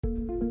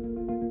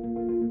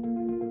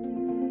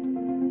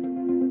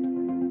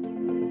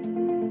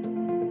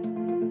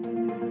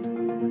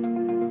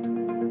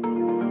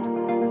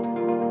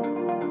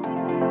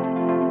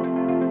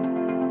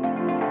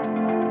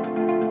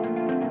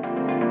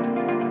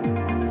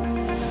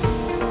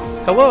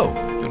Hello,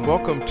 and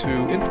welcome to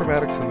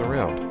Informatics in the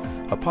Round,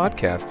 a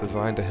podcast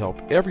designed to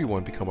help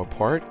everyone become a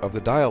part of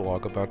the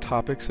dialogue about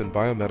topics in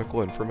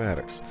biomedical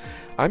informatics.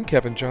 I'm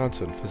Kevin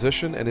Johnson,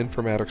 physician and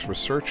informatics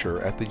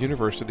researcher at the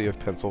University of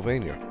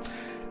Pennsylvania.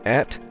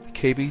 At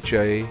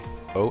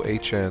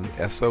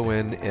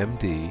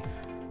KBJOHNSONMD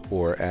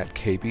or at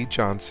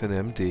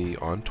KBJohnsonMD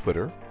on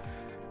Twitter,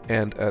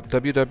 and at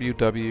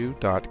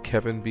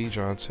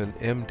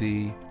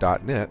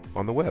www.kevinbjohnsonmd.net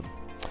on the web.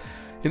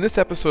 In this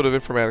episode of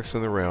Informatics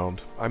in the Round,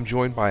 I'm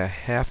joined by a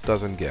half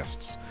dozen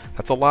guests.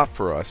 That's a lot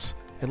for us,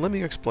 and let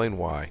me explain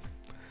why.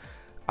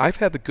 I've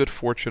had the good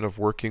fortune of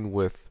working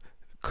with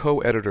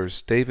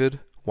co-editors David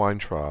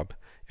Weintraub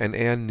and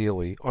Ann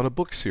Neely on a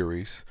book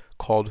series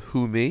called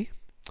Who Me?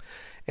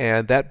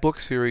 And that book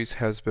series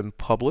has been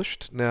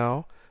published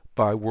now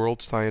by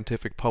World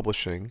Scientific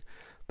Publishing.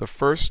 The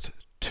first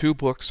two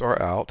books are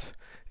out,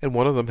 and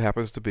one of them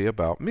happens to be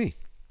about me.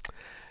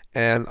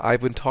 And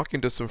I've been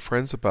talking to some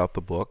friends about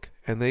the book,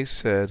 and they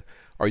said,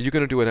 "Are you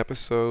going to do an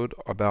episode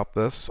about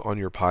this on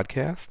your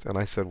podcast?" And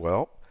I said,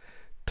 well,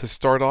 to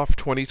start off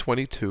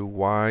 2022,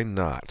 why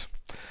not?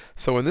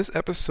 So in this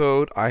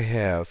episode, I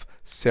have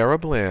Sarah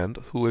Bland,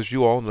 who, as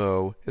you all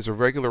know, is a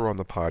regular on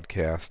the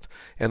podcast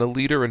and a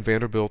leader in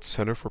Vanderbilt's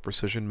Center for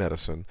Precision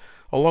Medicine,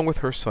 along with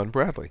her son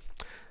Bradley.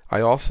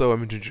 I also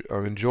am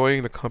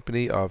enjoying the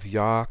company of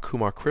Ya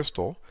Kumar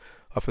Crystal,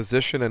 a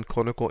physician and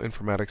clinical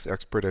informatics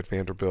expert at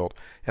Vanderbilt,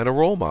 and a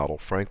role model,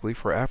 frankly,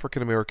 for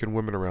African American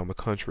women around the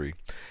country.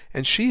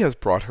 And she has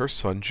brought her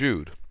son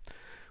Jude.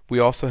 We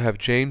also have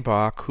Jane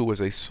Bach, who is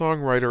a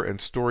songwriter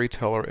and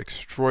storyteller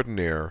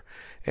extraordinaire,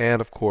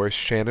 and, of course,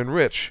 Shannon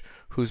Rich,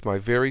 who's my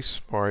very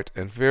smart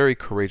and very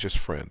courageous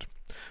friend.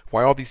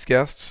 Why all these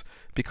guests?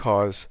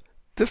 Because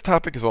this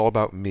topic is all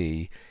about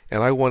me,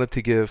 and I wanted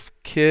to give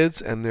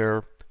kids and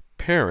their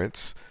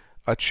parents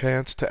a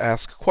chance to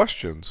ask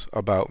questions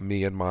about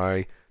me and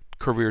my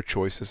career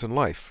choices in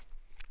life.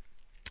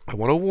 I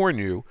want to warn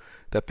you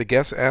that the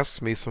guest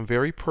asks me some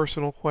very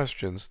personal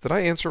questions that I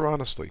answer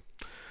honestly.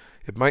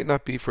 It might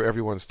not be for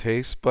everyone's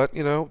taste, but,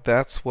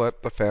 that's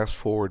what the fast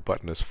forward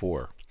button is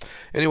for.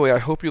 Anyway, I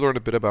hope you learned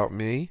a bit about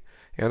me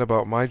and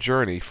about my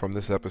journey from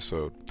this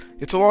episode.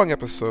 It's a long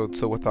episode,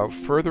 so without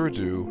further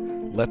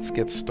ado, let's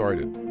get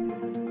started.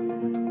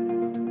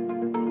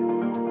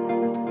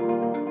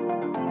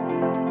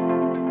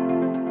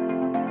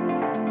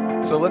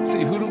 So let's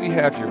see, who do we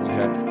have here? We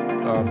have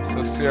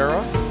so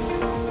Sarah,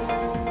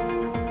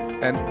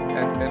 and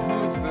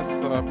who is this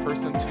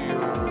person to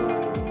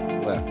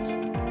your left?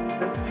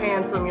 This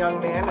handsome young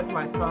man is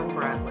my son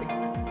Bradley.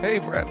 Hey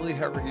Bradley,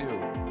 how are you?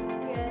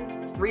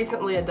 Good.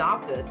 Recently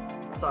adopted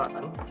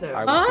son too.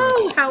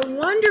 Oh, how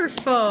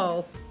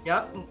wonderful!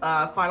 Yep,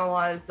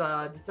 finalized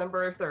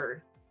December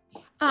 3rd.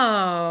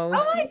 Oh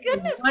my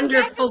goodness!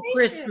 Wonderful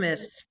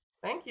Christmas.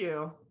 Thank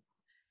you.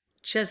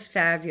 Just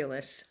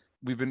fabulous.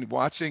 We've been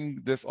watching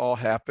this all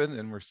happen,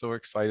 and we're so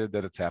excited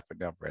that it's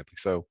happened now, Bradley.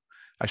 So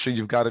actually,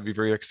 you've got to be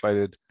very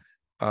excited.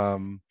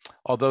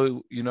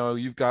 Although,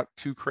 you've got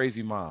two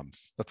crazy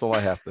moms. That's all I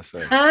have to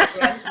say.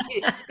 Yeah,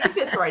 he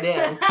fits right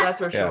in, that's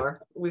for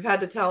sure. We've had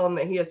to tell him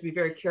that he has to be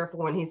very careful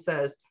when he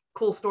says,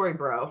 "Cool story,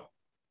 bro."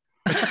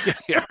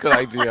 Yeah, good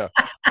idea.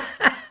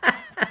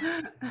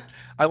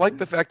 I like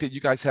the fact that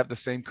you guys have the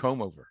same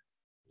comb over.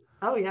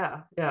 Oh,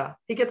 yeah.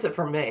 He gets it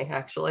from me,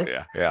 actually.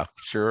 Yeah,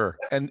 sure.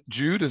 And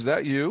Jude, is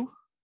that you?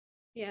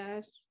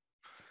 Yes.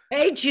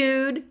 Hey,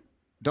 Jude.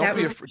 Don't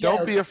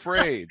be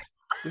afraid.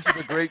 This is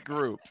a great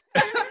group.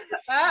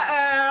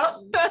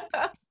 Uh-oh.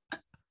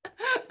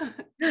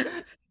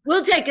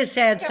 We'll take a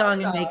sad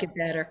song and make it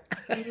better.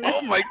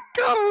 Oh my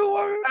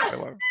God, I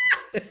love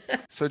it.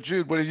 So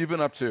Jude, what have you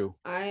been up to?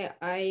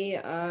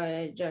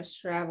 I just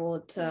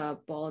traveled to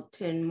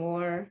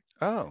Baltimore.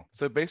 Oh,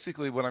 so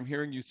basically what I'm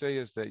hearing you say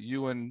is that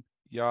you and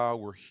Ya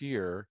were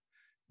here,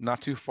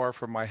 not too far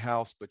from my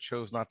house, but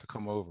chose not to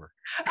come over.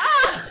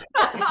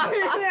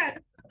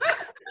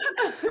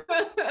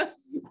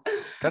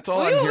 That's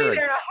all I'm hearing.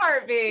 In a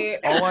heartbeat.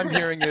 All I'm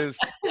hearing is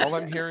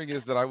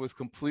that I was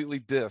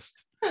completely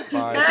dissed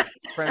by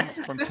friends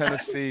from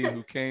Tennessee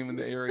who came in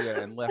the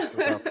area and left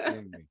without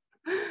seeing me.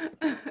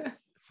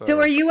 So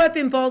are you up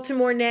in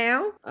Baltimore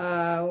now?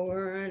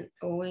 We're in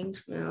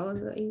Owings Mills.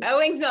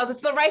 Owings Mills.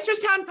 It's the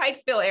Reisterstown,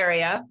 Pikesville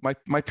area.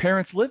 My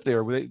parents live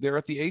there. They're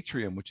at the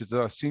Atrium, which is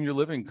a senior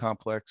living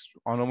complex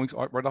on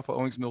right off of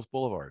Owings Mills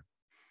Boulevard.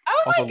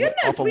 Oh my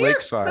goodness! Off of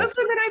Lakeside. Closer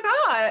than I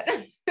thought.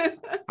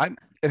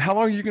 And how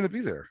long are you going to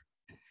be there?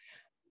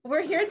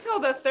 We're here till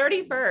the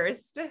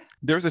 31st.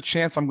 There's a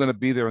chance I'm going to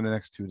be there in the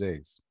next 2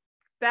 days.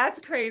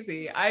 That's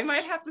crazy. I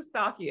might have to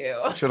stalk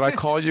you. Should I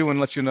call you and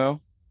let you know?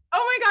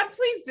 Oh my God,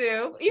 please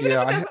do. Even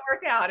if it doesn't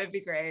work out, it'd be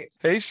great.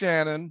 Hey,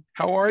 Shannon,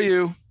 how are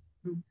you?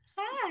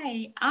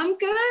 Hi, I'm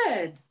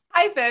good.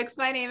 Hi, folks.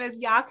 My name is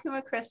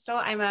Yakuma Crystal.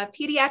 I'm a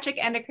pediatric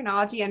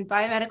endocrinology and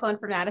biomedical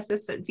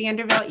informaticist at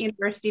Vanderbilt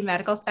University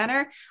Medical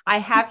Center. I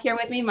have here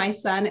with me my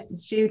son,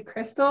 Jude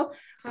Crystal.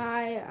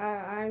 Hi,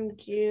 I'm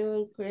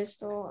Jude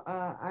Crystal.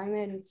 I'm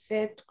in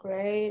 5th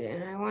grade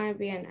and I want to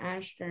be an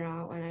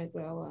astronaut when I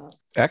grow up.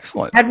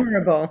 Excellent.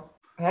 Admirable.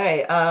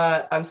 Hey,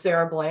 I'm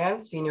Sarah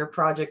Bland, Senior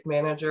Project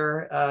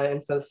Manager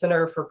in the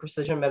Center for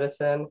Precision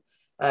Medicine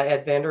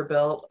at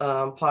Vanderbilt,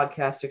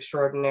 podcast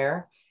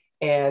extraordinaire.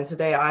 And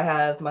today I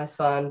have my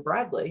son,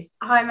 Bradley.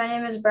 Hi, my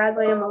name is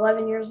Bradley. I'm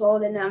 11 years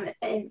old and I'm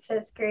in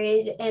 5th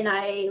grade and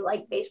I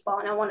like baseball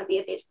and I want to be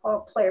a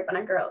baseball player when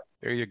I grow up.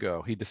 There you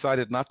go. He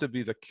decided not to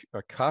be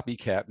a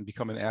copycat and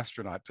become an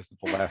astronaut just at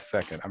the last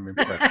second. I'm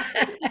impressed.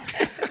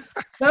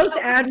 Both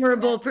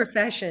admirable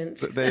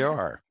professions. They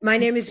are. My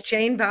name is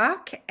Jane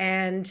Bach,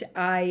 and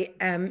I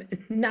am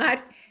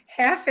not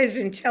half as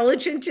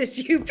intelligent as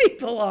you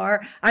people are.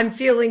 I'm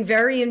feeling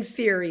very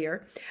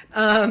inferior.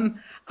 I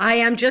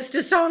am just a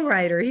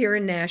songwriter here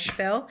in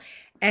Nashville,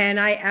 and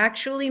I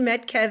actually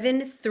met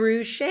Kevin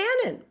through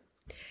Shannon.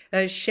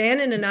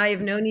 Shannon and I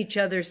have known each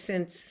other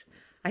since,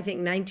 I think,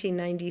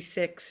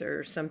 1996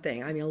 or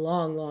something. I mean, a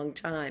long, long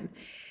time.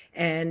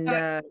 And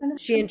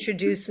she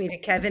introduced me to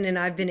Kevin, and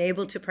I've been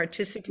able to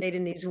participate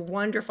in these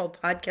wonderful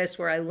podcasts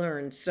where I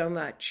learned so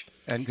much.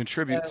 And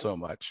contribute so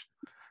much.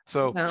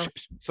 So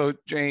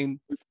Jane,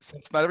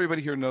 since not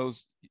everybody here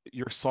knows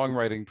your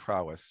songwriting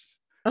prowess,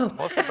 tell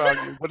us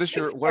about you.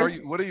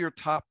 What are your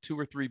top 2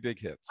 or 3 big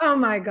hits? Oh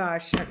my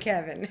gosh,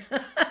 Kevin.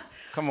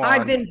 Come on.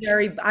 I've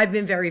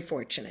been very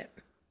fortunate.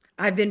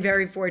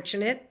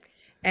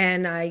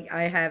 And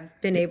I have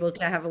been able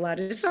to have a lot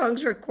of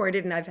songs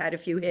recorded, and I've had a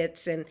few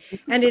hits, and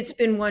it's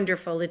been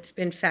wonderful. It's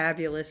been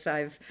fabulous.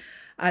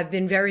 I've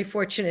been very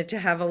fortunate to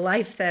have a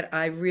life that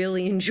I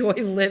really enjoy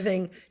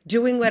living,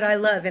 doing what I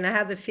love. And I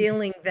have the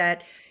feeling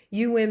that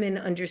you women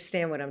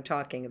understand what I'm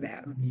talking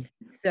about.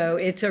 So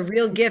it's a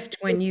real gift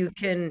when you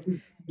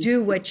can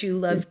do what you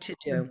love to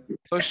do.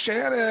 So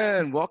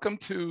Shannon, welcome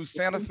to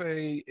Santa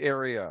Fe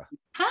area.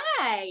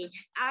 Hi,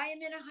 I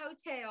am in a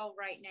hotel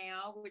right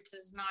now, which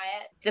is not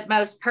the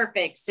most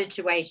perfect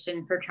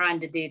situation for trying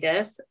to do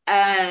this,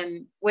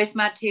 with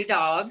my 2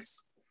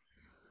 dogs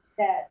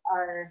that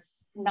are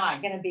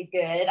not going to be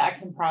good, I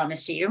can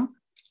promise you.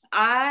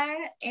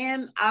 I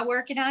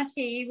work in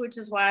IT, which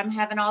is why I'm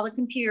having all the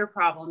computer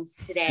problems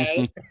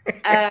today.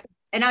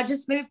 And I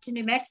just moved to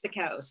New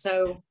Mexico,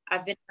 so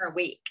I've been here a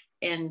week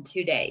in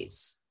 2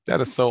 days.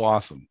 That is so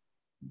awesome.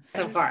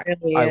 So far.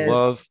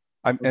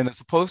 And as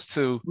opposed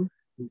to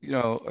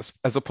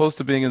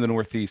being in the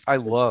Northeast, I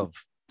love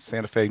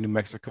Santa Fe, New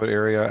Mexico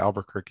area,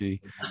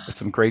 Albuquerque. It's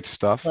some great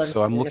stuff.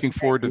 So I'm looking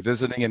forward to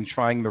visiting and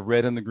trying the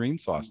red and the green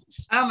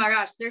sauces. Oh my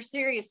gosh, they're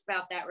serious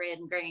about that red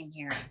and green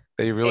here.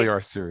 They really are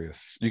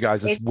serious. You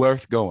guys, it's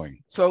worth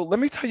going. So let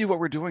me tell you what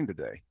we're doing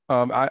today.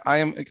 I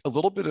am a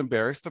little bit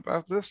embarrassed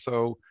about this.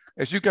 So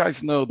as you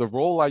guys know, the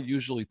role I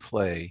usually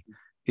play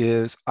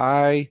is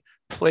I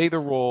play the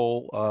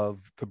role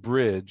of the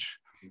bridge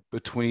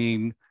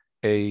between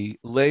a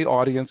lay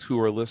audience who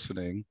are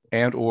listening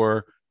and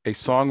or a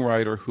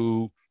songwriter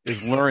who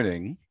is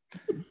learning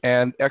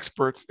and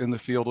experts in the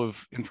field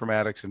of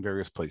informatics in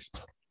various places.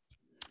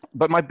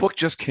 But my book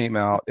just came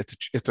out.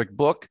 It's a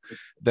book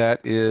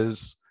that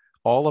is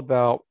all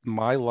about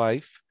my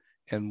life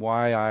and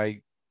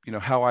why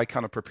how I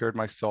kind of prepared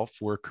myself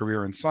for a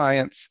career in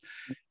science.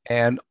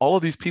 And all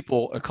of these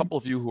people, a couple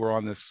of you who are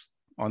on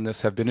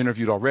this have been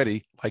interviewed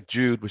already, like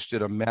Jude, which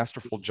did a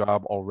masterful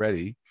job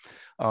already.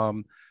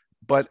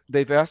 But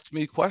they've asked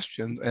me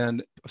questions,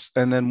 and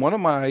then one of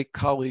my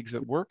colleagues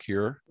at work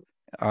here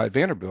at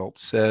Vanderbilt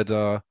said,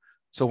 so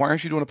why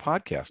aren't you doing a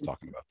podcast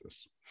talking about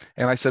this?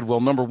 And I said, well,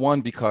 number one,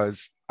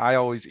 because I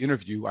always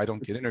interview, I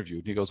don't get interviewed.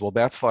 And he goes, well,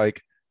 that's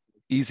like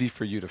easy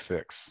for you to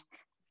fix.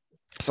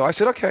 So I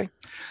said, okay.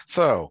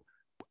 So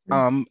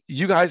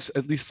you guys,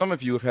 at least some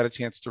of you have had a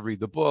chance to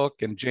read the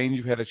book, and Jane,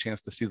 you've had a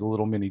chance to see the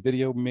little mini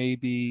video,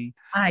 maybe.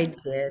 I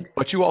did.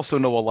 But you also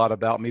know a lot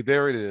about me.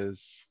 There it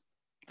is.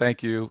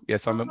 Thank you.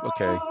 Yes, I'm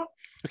okay.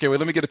 Okay, wait,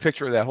 let me get a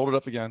picture of that. Hold it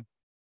up again.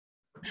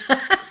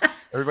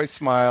 Everybody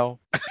smile.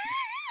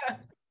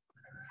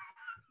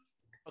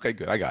 Okay,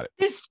 good. I got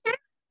it.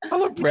 I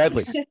love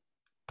Bradley.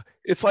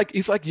 It's like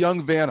he's like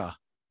young Vanna.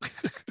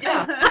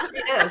 Yeah, he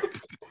is.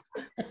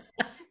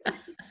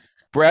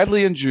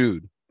 Bradley and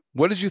Jude,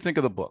 what did you think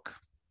of the book?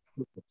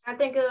 I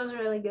think it was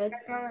really good.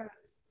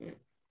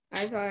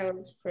 I thought it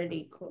was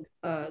pretty cool,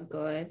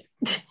 good.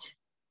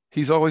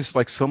 He's always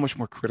like so much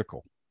more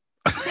critical.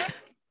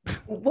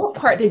 What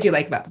part did you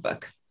like about the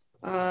book?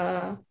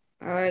 I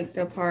like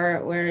the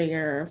part where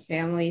your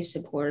family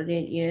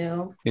supported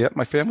you. Yeah,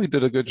 my family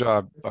did a good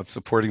job of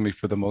supporting me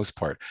for the most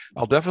part.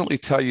 I'll definitely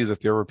tell you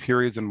that there were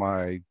periods in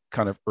my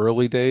kind of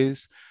early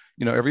days.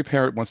 Every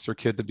parent wants their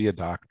kid to be a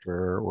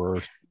doctor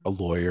or a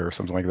lawyer or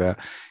something like that.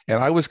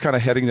 And I was kind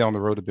of heading down the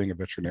road to being a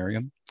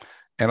veterinarian.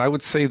 And I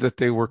would say that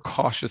they were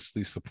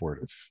cautiously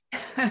supportive,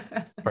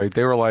 right?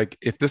 They were like,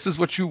 if this is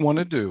what you want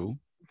to do,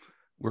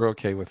 we're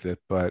okay with it.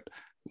 But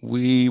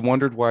we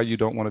wondered why you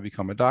don't want to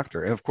become a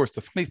doctor. And of course,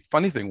 the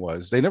funny thing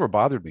was they never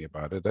bothered me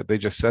about it. That they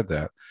just said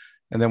that.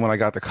 And then when I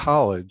got to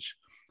college,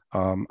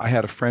 I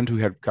had a friend who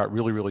had got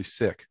really, really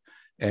sick.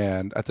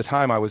 And at the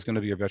time I was going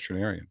to be a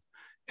veterinarian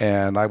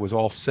and I was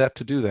all set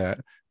to do that.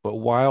 But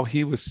while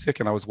he was sick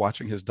and I was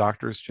watching his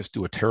doctors just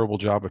do a terrible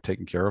job of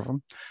taking care of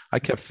him, I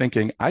kept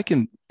thinking,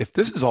 if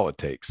this is all it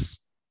takes,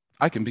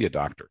 I can be a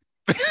doctor.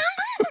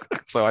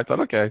 So I thought,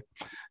 okay.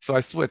 So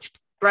I switched.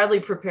 Bradley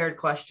prepared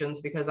questions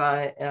because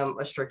I am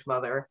a strict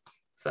mother.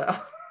 So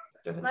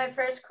my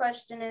first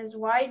question is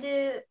why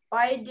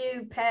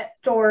do pet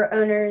store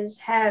owners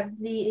have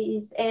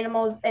these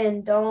animals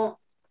and don't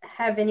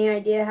have any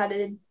idea how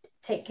to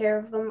take care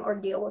of them or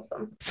deal with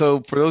them?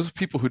 So for those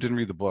people who didn't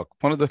read the book,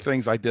 one of the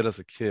things I did as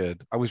a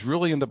kid, I was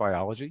really into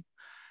biology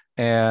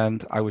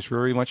and I was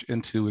very much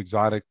into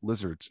exotic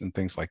lizards and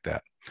things like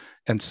that.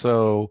 And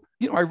so,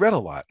 I read a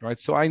lot, right?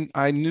 So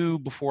I knew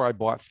before I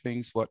bought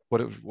things what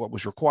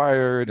was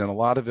required, and a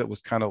lot of it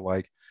was kind of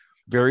like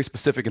very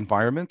specific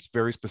environments,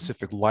 very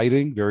specific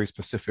lighting, very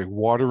specific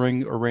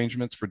watering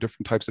arrangements for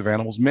different types of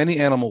animals. Many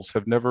animals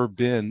have never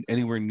been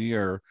anywhere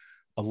near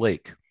a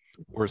lake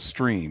or a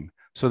stream,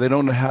 so they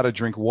don't know how to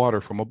drink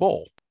water from a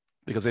bowl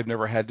because they've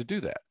never had to do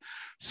that.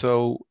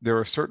 So there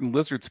are certain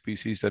lizard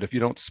species that if you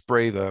don't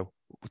spray the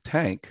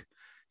tank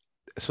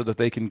so that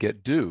they can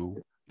get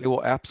dew, they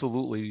will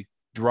absolutely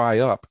dry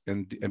up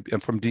and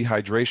from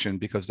dehydration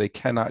because they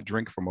cannot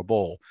drink from a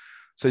bowl.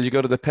 So you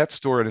go to the pet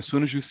store and as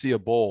soon as you see a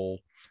bowl,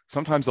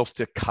 sometimes they'll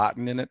stick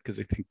cotton in it because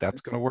they think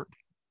that's going to work.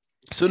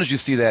 As soon as you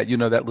see that,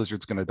 that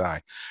lizard's going to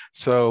die.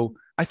 So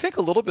I think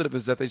a little bit of it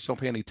is that they just don't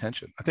pay any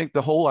attention. I think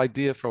the whole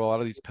idea for a lot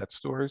of these pet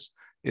stores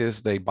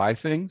is they buy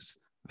things,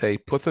 they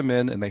put them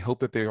in, and they hope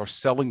that they are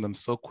selling them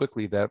so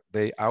quickly that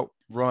they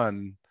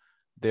outrun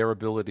their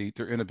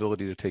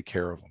inability to take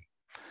care of them.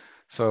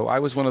 So I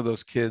was one of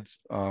those kids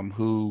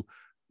who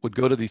would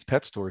go to these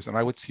pet stores and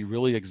I would see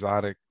really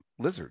exotic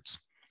lizards,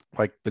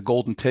 like the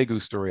golden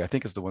tegu story, I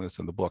think is the one that's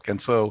in the book. And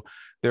so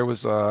there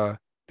was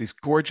these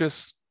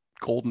gorgeous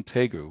golden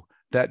tegu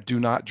that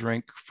do not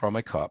drink from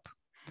a cup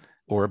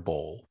or a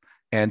bowl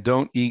and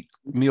don't eat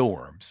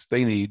mealworms.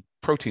 They need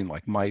protein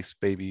like mice,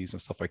 babies,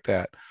 and stuff like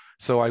that.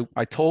 So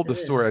I told the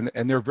story,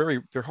 and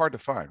they're hard to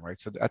find, right?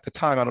 So at the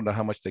time, I don't know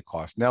how much they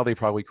cost. Now they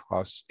probably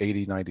cost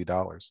 $80,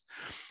 $90.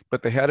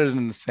 But they had it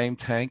in the same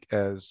tank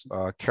as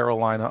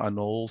Carolina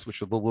anoles,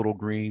 which are the little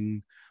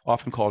green,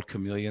 often called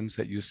chameleons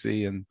that you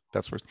see, and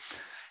that's where.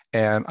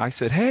 And I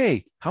said,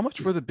 hey, how much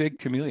for the big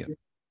chameleon?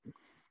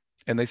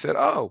 And they said,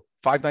 oh,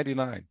 $5.99.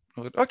 I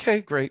went,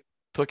 okay, great.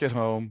 Took it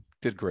home,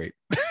 did great.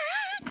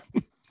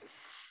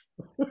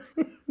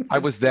 I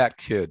was that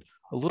kid,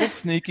 a little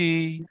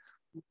sneaky,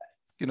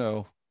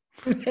 there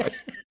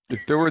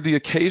were the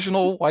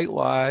occasional white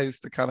lies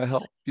to kind of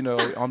help,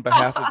 on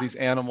behalf of these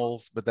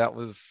animals, but that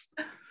was.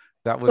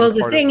 Well,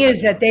 the thing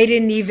is that they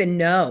didn't even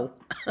know.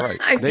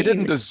 Right. They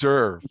didn't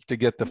deserve to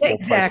get the full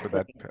price for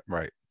that.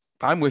 Right.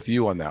 I'm with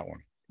you on that one.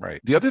 Right.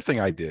 The other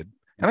thing I did,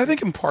 and I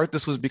think in part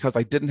this was because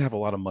I didn't have a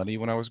lot of money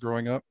when I was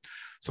growing up.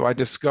 So I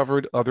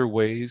discovered other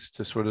ways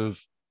to sort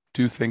of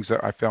do things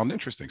that I found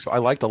interesting. So I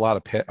liked a lot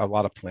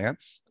of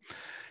plants.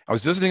 I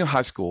was visiting a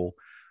high school,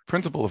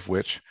 principal of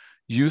which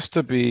used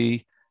to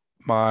be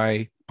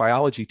my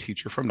biology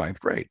teacher from 9th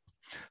grade.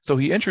 So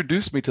he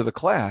introduced me to the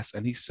class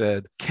and he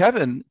said,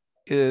 Kevin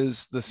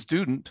is the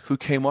student who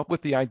came up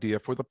with the idea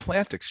for the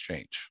plant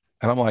exchange.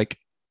 And I'm like,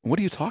 what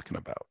are you talking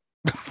about?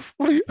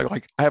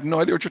 I have no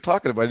idea what you're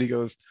talking about. And he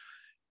goes,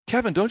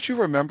 Kevin, don't you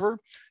remember?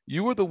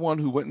 You were the one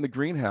who went in the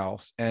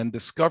greenhouse and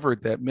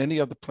discovered that many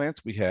of the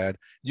plants we had,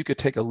 you could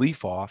take a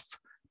leaf off,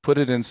 put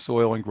it in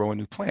soil and grow a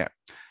new plant.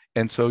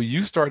 And so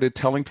you started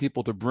telling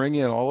people to bring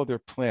in all of their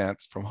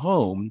plants from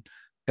home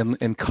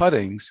and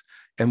cuttings,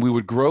 and we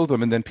would grow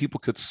them, and then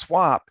people could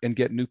swap and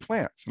get new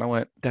plants. And I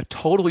went, that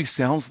totally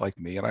sounds like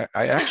me. And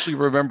I actually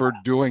remember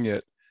doing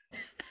it.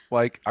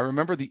 Like, I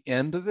remember the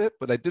end of it,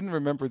 but I didn't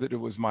remember that it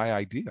was my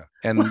idea.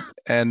 And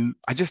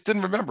I just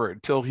didn't remember it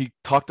until he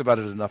talked about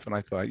it enough. And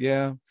I thought,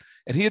 yeah.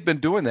 And he had been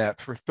doing that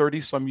for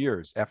 30 some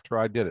years after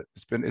I did it.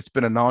 It's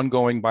been an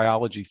ongoing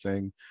biology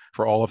thing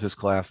for all of his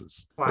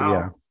classes. Wow. So,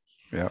 yeah.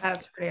 Yeah.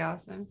 That's pretty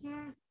awesome.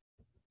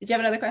 Did you have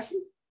another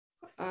question?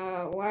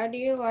 Why do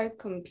you like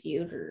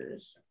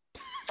computers?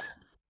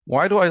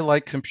 Why do I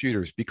like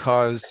computers?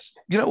 Because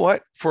you know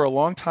what? For a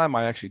long time,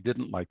 I actually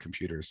didn't like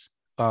computers.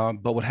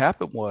 But what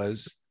happened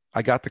was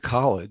I got to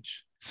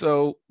college.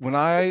 So when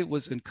I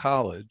was in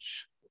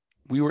college,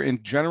 we were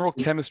in general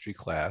chemistry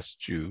class,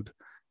 Jude.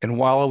 And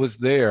while I was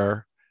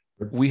there,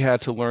 we had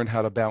to learn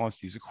how to balance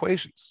these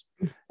equations.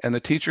 And the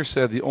teacher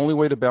said the only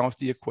way to balance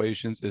the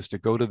equations is to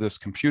go to this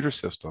computer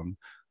system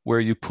where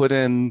you put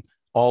in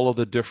all of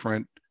the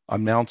different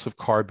amounts of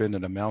carbon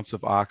and amounts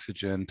of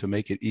oxygen to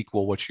make it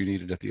equal what you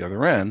needed at the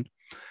other end,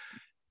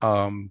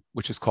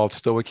 which is called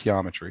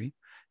stoichiometry.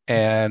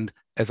 And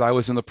as I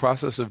was in the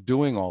process of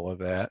doing all of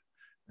that,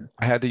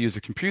 I had to use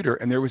a computer.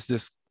 And there was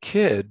this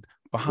kid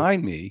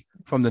behind me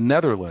from the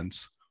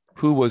Netherlands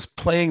who was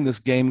playing this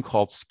game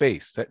called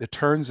Space. That it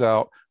turns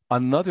out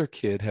another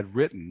kid had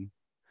written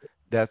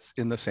that's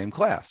in the same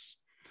class.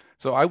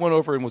 So I went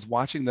over and was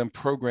watching them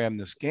program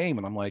this game.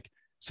 And I'm like,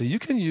 so you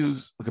can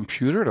use the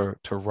computer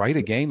to write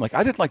a game? Like,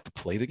 I didn't like to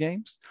play the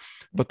games,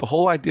 but the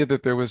whole idea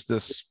that there was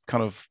this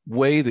kind of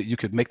way that you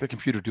could make the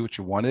computer do what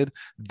you wanted,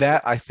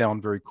 that I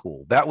found very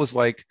cool. That was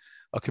like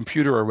a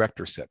computer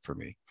erector set for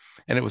me.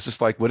 And it was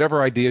just like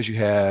whatever ideas you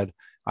had,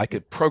 I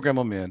could program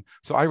them in.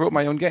 So I wrote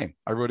my own game.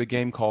 I wrote a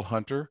game called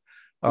Hunter,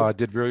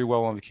 did very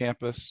well on the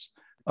campus.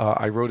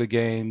 I wrote a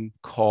game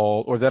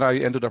then I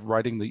ended up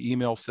writing the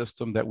email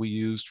system that we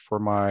used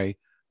for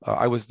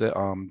I was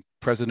the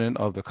president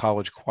of the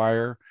college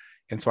choir.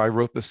 And so I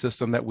wrote the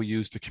system that we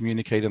used to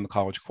communicate in the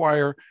college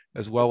choir,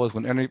 as well as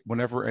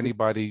whenever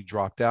anybody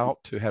dropped out,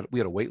 we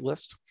had a wait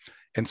list.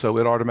 And so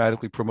it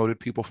automatically promoted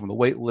people from the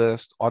wait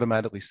list,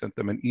 automatically sent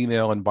them an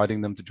email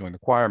inviting them to join the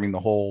choir. I mean, the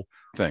whole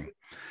thing.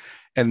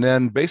 And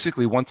then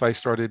basically, once I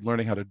started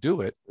learning how to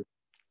do it,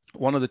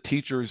 one of the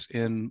teachers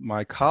in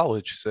my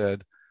college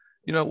said,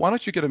 why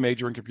don't you get a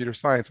major in computer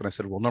science? And I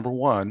said, well, number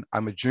one,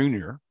 I'm a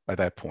junior at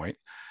that point,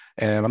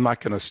 and I'm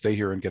not going to stay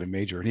here and get a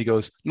major. And he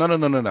goes,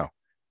 no.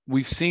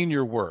 We've seen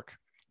your work.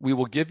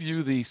 We'll give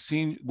you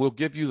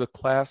the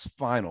class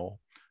final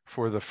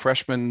for the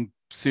freshman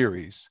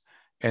series.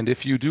 And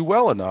if you do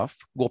well enough,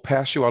 we'll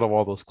pass you out of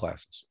all those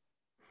classes.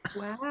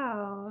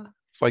 Wow.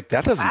 It's like,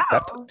 that doesn't,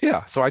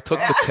 yeah. So I took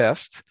the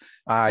test.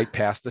 I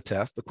passed the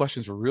test. The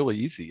questions were really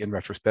easy in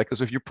retrospect,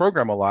 because if you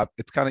program a lot,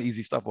 it's kind of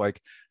easy stuff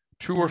like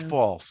true or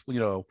false.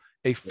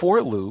 A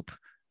for loop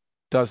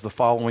does the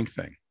following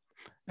thing.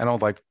 And I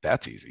was like,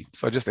 that's easy.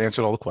 So I just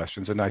answered all the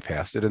questions and I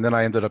passed it. And then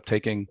I ended up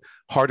taking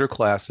harder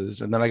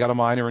classes. And then I got a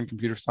minor in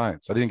computer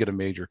science. I didn't get a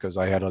major because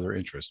I had other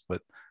interests,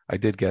 but I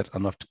did get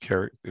enough to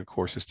carry the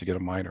courses to get a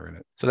minor in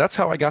it. So that's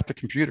how I got to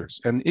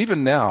computers. And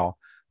even now,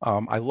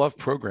 I love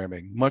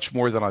programming much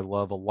more than I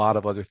love a lot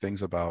of other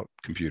things about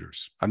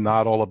computers. I'm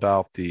not all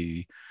about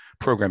the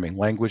programming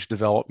language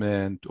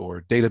development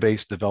or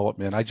database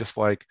development. I just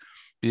like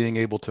being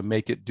able to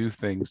make it do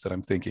things that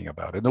I'm thinking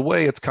about. In a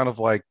way, it's kind of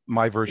like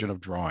my version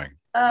of drawing.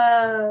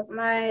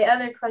 My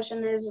other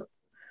question is,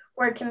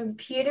 were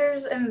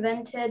computers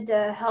invented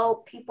to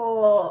help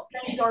people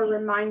things or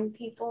remind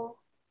people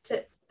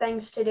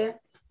things to do?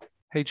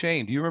 Hey,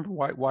 Jane, do you remember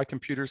why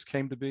computers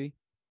came to be?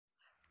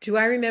 Do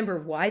I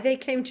remember why they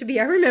came to be?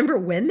 I remember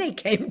when they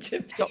came to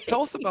be.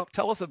 Tell us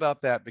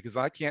about that, because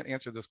I can't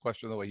answer this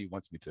question the way he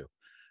wants me to.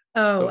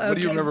 Oh, so what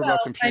do you remember about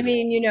computers? I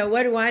mean,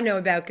 what do I know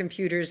about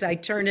computers? I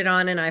turn it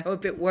on and I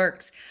hope it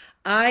works.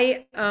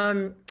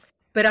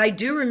 But I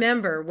do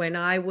remember when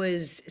I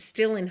was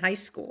still in high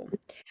school,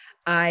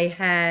 I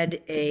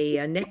had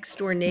a next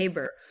door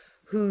neighbor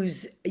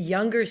whose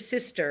younger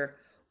sister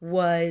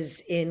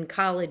was in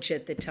college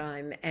at the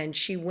time, and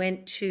she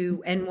went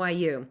to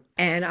NYU.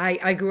 And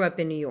I grew up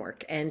in New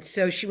York. And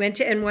so she went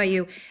to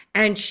NYU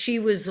and she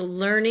was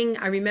learning.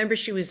 I remember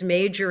she was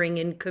majoring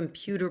in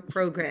computer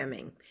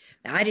programming.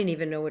 Now, I didn't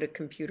even know what a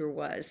computer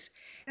was.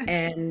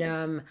 And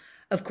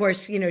of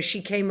course,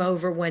 she came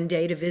over one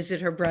day to visit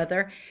her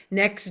brother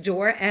next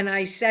door. And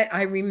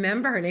I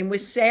remember her name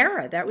was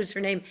Sarah. That was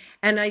her name.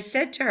 And I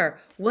said to her,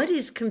 what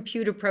is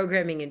computer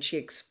programming? And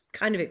she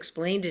kind of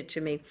explained it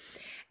to me.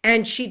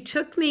 And she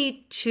took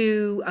me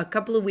to, a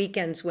couple of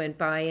weekends went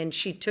by, and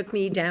she took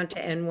me down to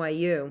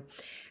NYU,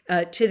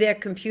 to their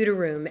computer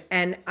room.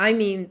 And I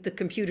mean, the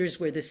computers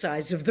were the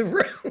size of the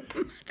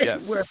room. They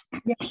were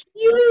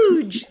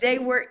huge. They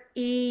were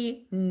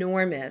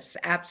enormous,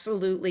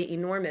 absolutely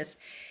enormous.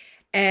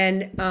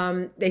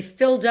 And they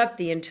filled up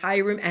the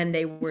entire room, and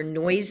they were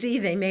noisy.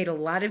 They made a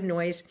lot of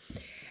noise.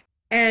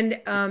 And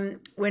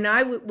when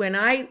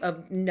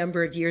a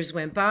number of years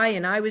went by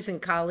and I was in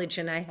college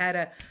and I had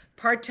a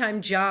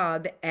part-time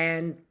job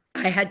and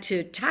I had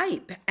to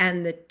type,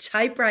 and the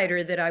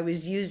typewriter that I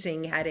was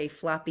using had a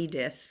floppy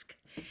disk.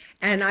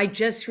 And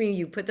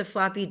you put the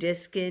floppy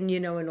disk in,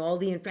 and all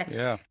the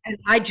and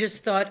I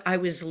just thought I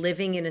was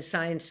living in a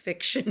science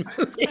fiction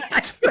movie.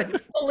 I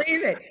couldn't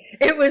believe it.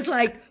 It was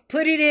like,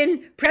 put it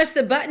in, press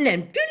the button,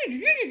 and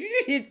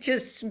it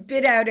just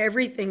spit out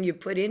everything you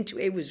put into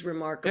it. It was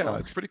remarkable. Yeah,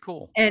 it's pretty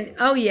cool. And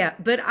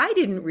but I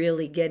didn't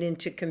really get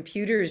into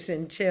computers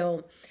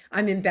until,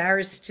 I'm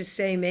embarrassed to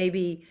say,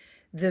 maybe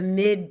the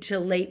mid to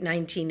late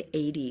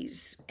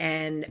 1980s.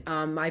 And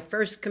my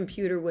first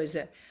computer was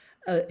a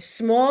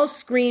small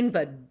screen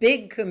but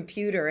big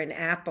computer, an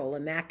Apple, a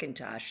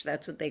Macintosh.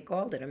 That's what they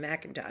called it, a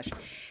Macintosh.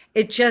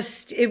 It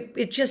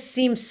just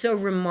seems so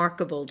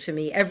remarkable to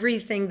me.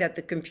 Everything that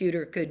the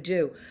computer could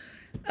do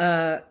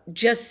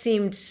just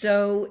seemed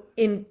so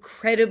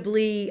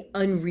incredibly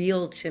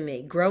unreal to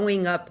me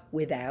growing up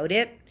without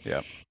it.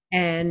 Yeah.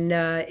 And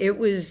it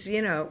was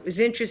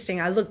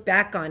interesting. I look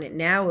back on it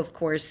now, of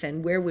course,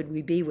 and where would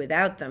we be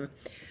without them?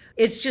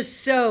 It's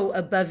just so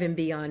above and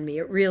beyond me.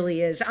 It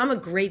really is. I'm a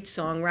great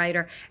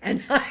songwriter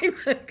and I'm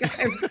good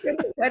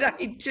at what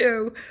I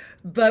do.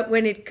 But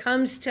when it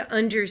comes to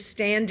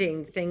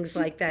understanding things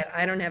like that,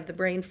 I don't have the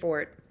brain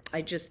for it.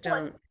 I just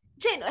don't.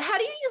 Jen, how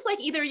do you use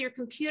either your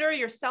computer,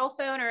 your cell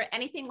phone, or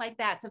anything like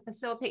that to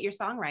facilitate your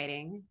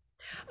songwriting?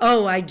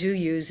 Oh, I do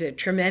use it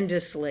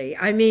tremendously.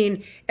 I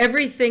mean,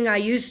 everything I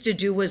used to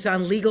do was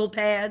on legal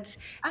pads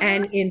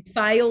and in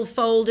file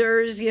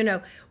folders.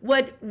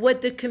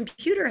 What the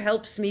computer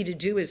helps me to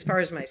do as far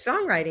as my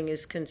songwriting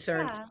is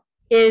concerned Yeah.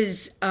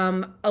 is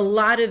a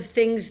lot of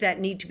things that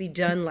need to be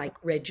done, like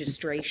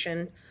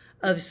registration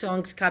of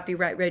songs,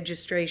 copyright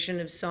registration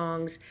of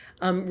songs,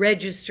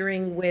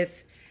 registering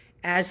with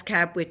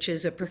ASCAP, which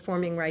is a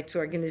performing rights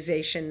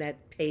organization that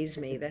pays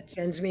me, that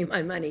sends me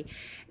my money.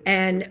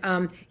 And,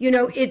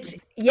 it's,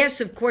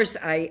 yes, of course,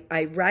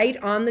 I write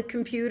on the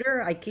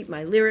computer. I keep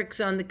my lyrics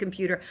on the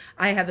computer.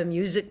 I have a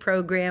music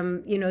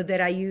program,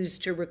 that I use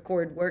to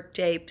record work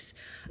tapes.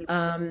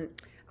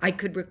 I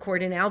could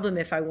record an album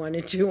if I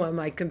wanted to on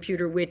my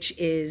computer, which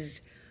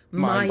is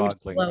mind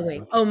Mind-boggling.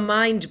 blowing. Oh,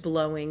 mind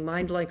blowing,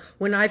 mind blowing.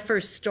 When I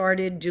first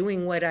started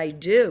doing what I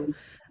do,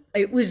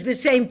 it was the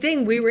same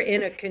thing. We were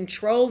in a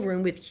control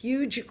room with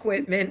huge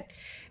equipment,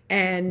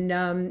 and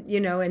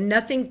and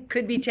nothing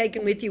could be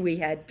taken with you. We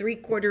had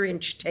 3/4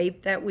 inch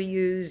tape that we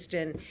used,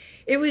 and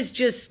it was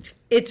just,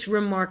 it's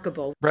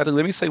remarkable. Bradley,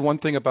 let me say one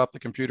thing about the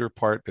computer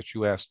part that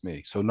you asked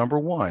me. So number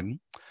one,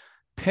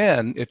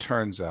 Penn, it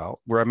turns out,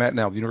 where I'm at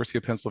now, the University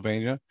of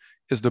Pennsylvania,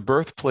 is the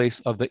birthplace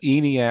of the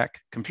ENIAC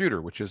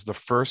computer, which is the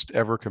first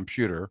ever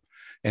computer.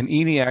 And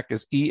ENIAC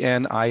is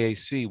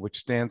ENIAC, which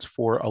stands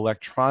for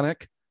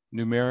Electronic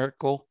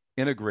Numerical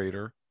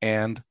Integrator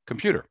and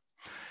Computer.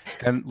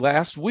 And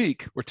last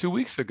week or 2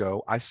 weeks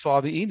ago, I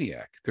saw the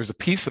ENIAC. There's a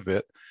piece of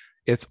it.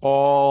 It's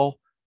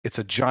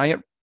a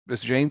giant,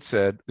 as Jane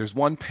said, there's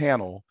one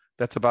panel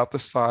that's about the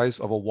size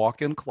of a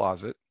walk-in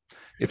closet.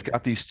 It's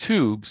got these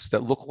tubes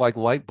that look like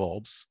light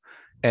bulbs,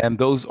 and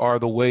those are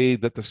the way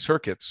that the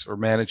circuits are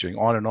managing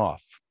on and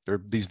off.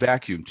 They're these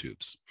vacuum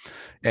tubes,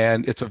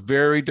 and it's a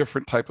very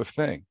different type of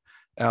thing.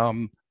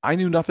 I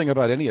knew nothing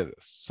about any of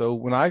this. So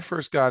when I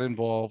first got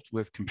involved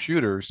with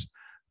computers,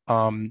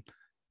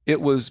 it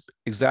was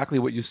exactly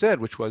what you said,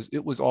 which was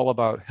it was all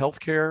about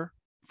healthcare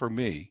for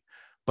me.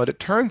 But it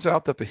turns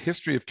out that the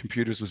history of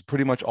computers was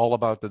pretty much all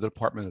about the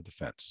Department of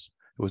Defense.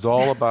 It was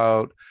all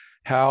about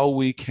how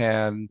we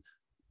can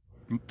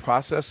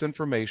process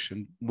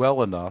information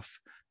well enough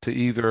to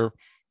either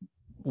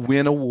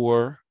win a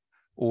war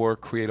or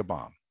create a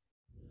bomb.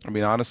 I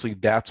mean, honestly,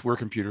 that's where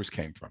computers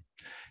came from.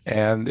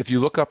 And if you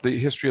look up the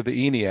history of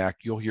the ENIAC,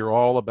 you'll hear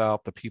all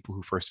about the people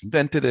who first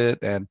invented it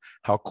and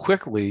how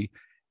quickly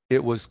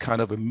it was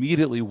kind of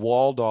immediately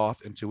walled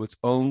off into its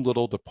own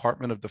little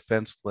Department of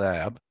Defense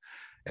lab.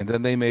 And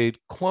then they made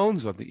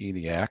clones of the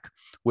ENIAC,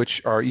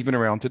 which are even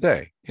around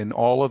today. In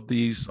all of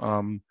these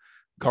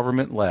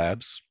government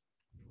labs,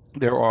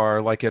 there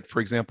are, like at,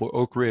 for example,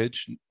 Oak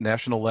Ridge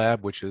National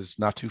Lab, which is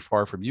not too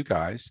far from you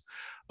guys.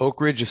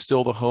 Oak Ridge is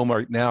still the home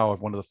right now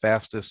of one of the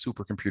fastest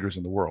supercomputers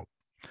in the world.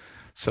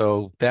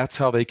 So that's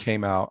how they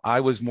came out. I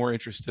was more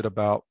interested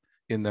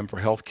in them for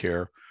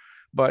healthcare.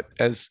 But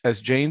as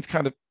Jane's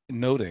kind of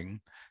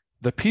noting,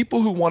 the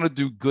people who want to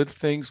do good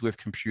things with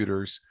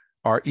computers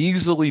are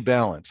easily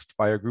balanced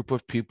by a group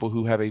of people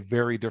who have a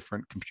very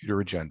different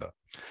computer agenda.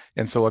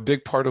 And so a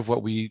big part of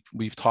what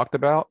we've talked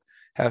about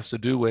has to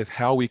do with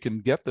how we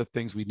can get the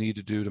things we need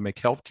to do to make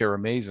healthcare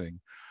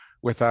amazing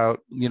without,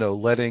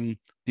 letting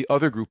the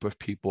other group of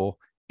people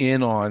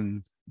in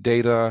on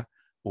data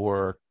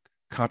or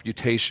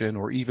computation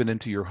or even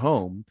into your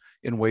home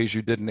in ways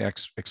you didn't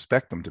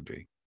expect them to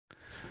be.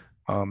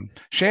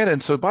 Shannon,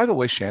 so by the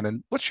way,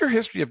 Shannon, what's your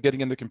history of getting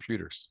into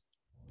computers?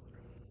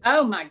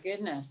 Oh my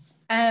goodness.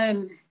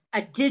 That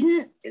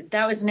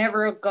was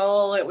never a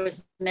goal. It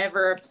was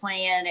never a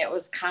plan. It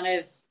was kind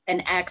of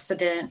an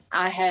accident.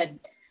 I had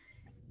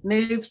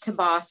moved to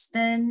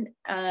Boston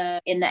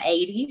in the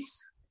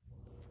 80s,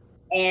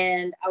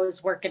 and I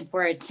was working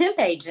for a temp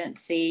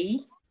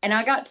agency, and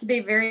I got to be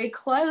very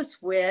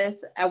close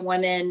with a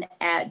woman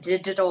at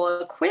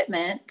Digital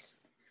Equipment,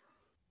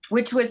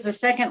 which was the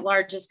second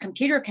largest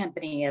computer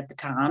company at the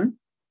time.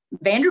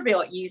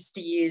 Vanderbilt used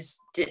to use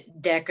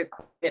DEC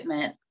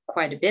equipment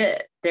quite a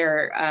bit,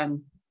 their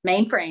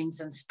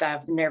mainframes and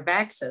stuff, and their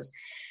VAXs.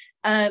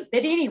 But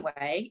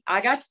anyway,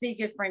 I got to be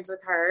good friends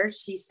with her.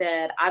 She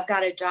said, "I've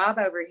got a job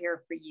over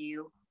here for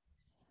you."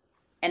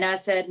 And I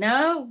said,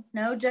 no,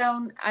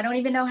 Joan, I don't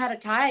even know how to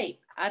type.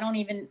 I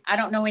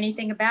don't know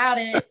anything about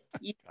it.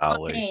 You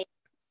know me,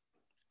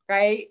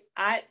 right?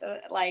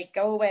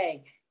 Go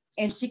away.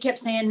 And she kept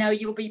saying, "No,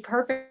 you'll be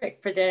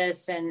perfect for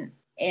this."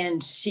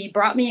 And she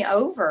brought me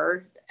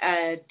over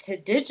to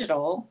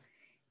Digital,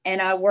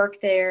 and I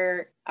worked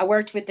there. I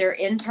worked with their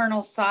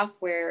internal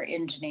software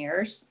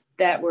engineers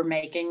that were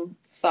making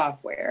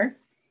software.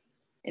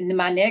 In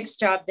my next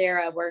job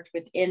there, I worked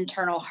with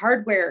internal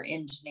hardware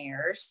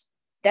engineers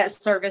that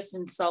serviced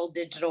and sold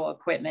digital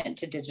equipment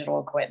to Digital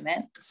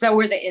Equipment. So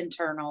were the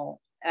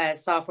internal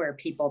software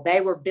people.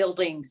 They were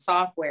building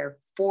software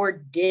for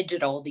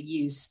Digital to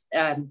use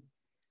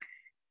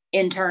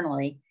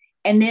internally.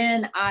 And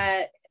then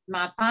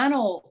my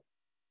final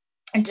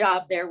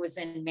job there was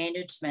in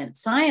management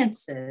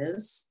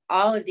sciences.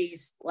 All of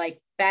these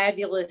like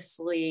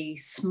fabulously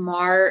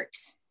smart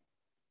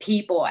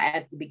people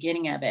at the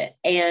beginning of it.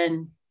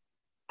 And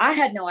I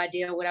had no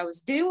idea what I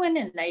was doing.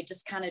 And they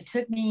just kind of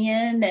took me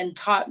in and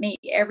taught me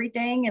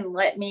everything and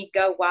let me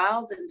go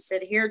wild and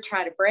said, here,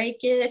 try to break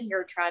it.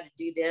 Here, try to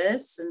do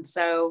this. And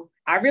so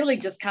I really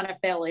just kind of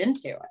fell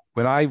into it.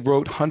 When I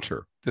wrote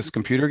Hunter, this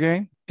computer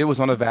game, it was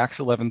on a VAX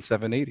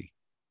 11780.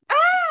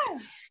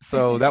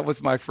 So that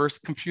was my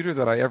first computer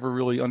that I ever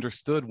really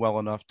understood well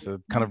enough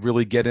to kind of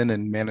really get in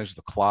and manage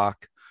the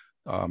clock.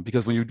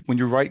 Because when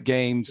you write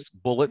games,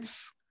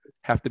 bullets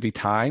have to be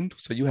timed.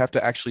 So you have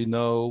to actually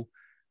know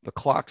the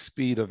clock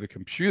speed of the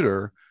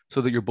computer so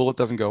that your bullet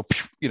doesn't go,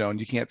 and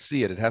you can't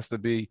see it. It has to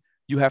be,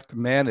 you have to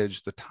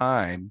manage the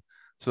time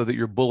so that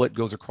your bullet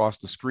goes across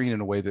the screen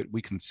in a way that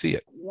we can see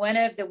it. One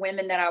of the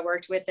women that I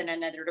worked with in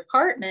another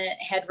department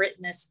had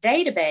written this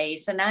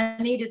database, and I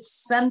needed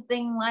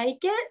something like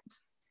it.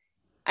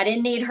 I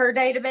didn't need her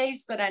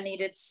database, but I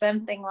needed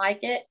something like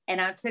it. And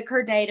I took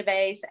her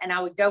database and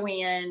I would go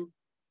in,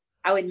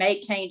 I would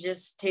make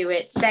changes to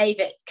it,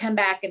 save it, come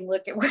back and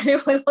look at what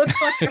it would look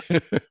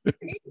like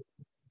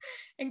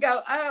and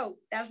go, oh,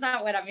 that's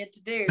not what I meant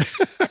to do.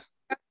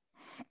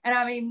 And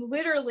I mean,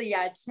 literally,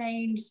 I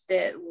changed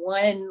it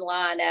one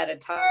line at a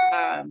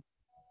time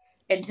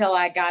until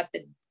I got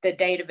the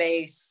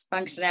database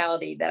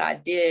functionality that I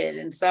did.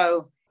 And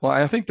so, well,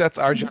 I think that's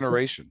our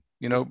generation.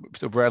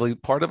 So Bradley,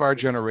 part of our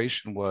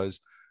generation was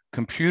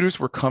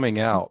computers were coming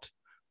out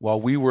while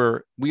we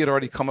had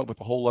already come up with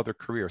a whole other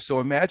career.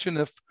 So imagine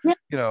if,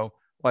 you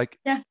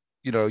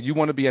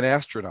want to be an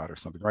astronaut or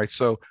something, right?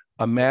 So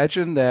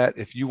imagine that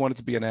if you wanted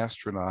to be an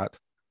astronaut,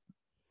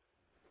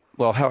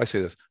 well, how do I say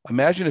this?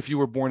 Imagine if you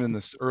were born in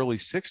the early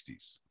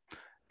 60s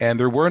and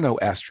there were no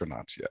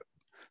astronauts yet.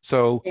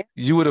 So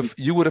you would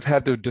have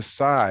had to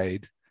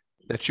decide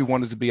that you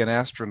wanted to be an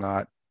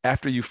astronaut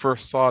after you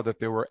first saw that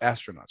there were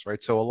astronauts,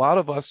 right? So a lot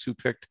of us who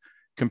picked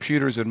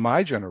computers in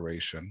my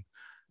generation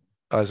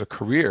as a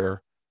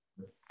career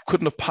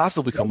couldn't have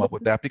possibly come up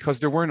with that because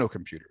there were no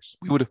computers.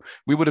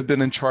 We would have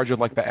been in charge of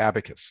like the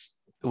abacus.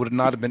 It would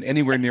not have been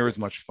anywhere near as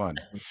much fun.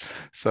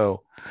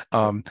 So,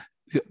 well,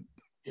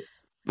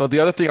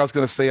 the other thing I was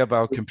going to say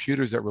about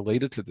computers that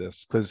related to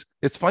this, because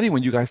it's funny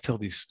when you guys tell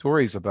these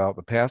stories about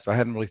the past, I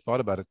hadn't really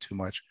thought about it too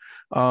much.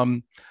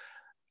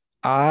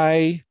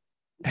 I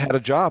had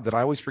a job that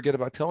I always forget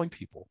about telling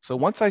people. So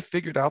once I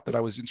figured out that I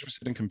was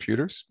interested in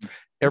computers,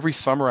 every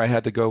summer I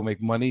had to go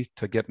make money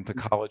to get into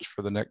college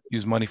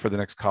use money for the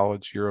next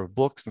college year of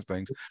books and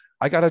things.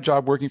 I got a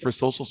job working for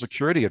Social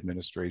Security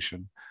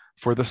Administration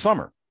for the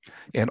summer.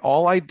 And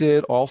all I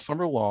did all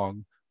summer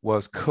long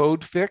was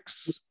code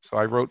fix. So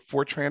I wrote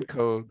Fortran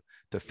code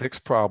to fix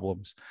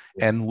problems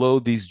and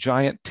load these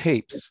giant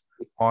tapes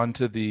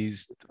onto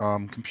these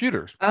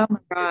computers. Oh my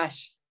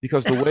gosh.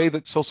 Because the way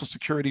that Social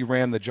Security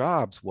ran the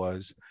jobs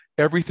was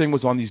everything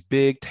was on these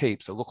big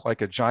tapes that looked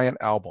like a giant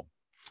album.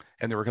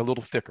 And they were a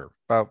little thicker,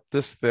 about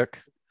this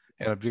thick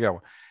and a big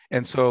album.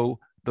 And so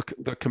the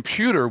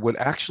computer would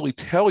actually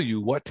tell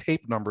you what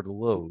tape number to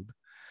load.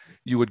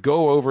 You would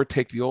go over,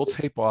 take the old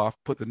tape off,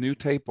 put the new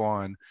tape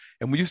on.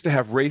 And we used to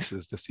have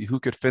races to see who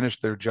could finish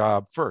their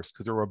job first,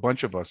 because there were a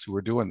bunch of us who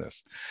were doing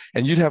this.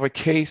 And you'd have a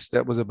case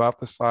that was about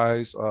the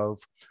size of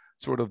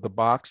sort of the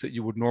box that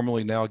you would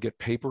normally now get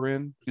paper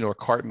in, a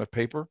carton of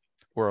paper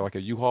or like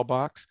a U-Haul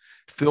box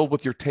filled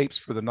with your tapes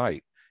for the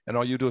night. And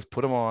all you do is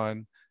put them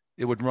on.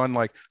 It would run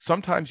like,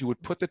 sometimes you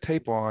would put the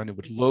tape on, it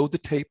would load the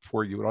tape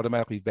for you, it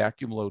automatically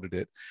vacuum loaded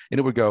it, and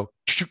it would go,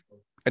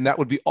 and that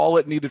would be all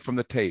it needed from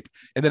the tape.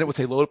 And then it would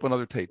say, load up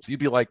another tape. So you'd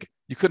be like,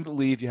 you couldn't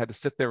believe you had to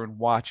sit there and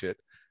watch it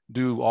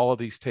do all of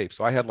these tapes.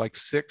 So I had like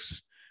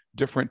 6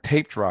 different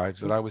tape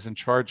drives that I was in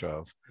charge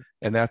of.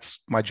 And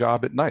that's my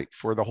job at night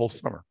for the whole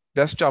summer.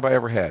 Best job I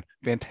ever had.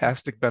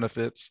 Fantastic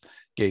benefits,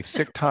 gave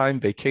sick time,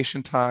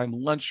 vacation time,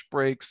 lunch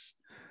breaks.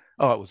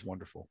 Oh, it was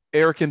wonderful.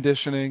 Air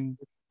conditioning,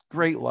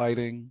 great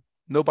lighting,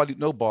 no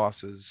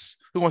bosses.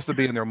 Who wants to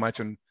be in there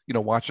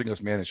watching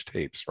us manage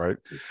tapes, right?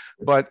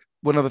 But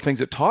one of the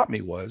things it taught me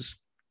was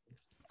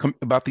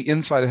about the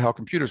inside of how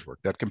computers work,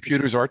 that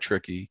computers are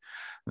tricky,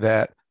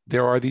 that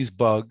there are these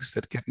bugs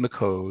that get in the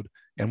code,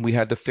 and we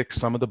had to fix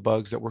some of the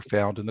bugs that were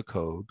found in the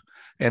code.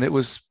 And it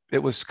was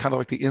kind of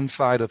like the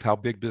inside of how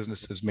big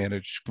businesses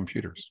manage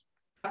computers.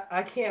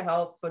 I can't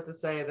help but to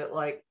say that,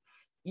 like,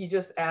 you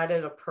just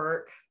added a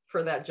perk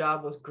for that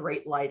job was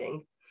great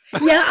lighting.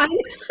 Yeah.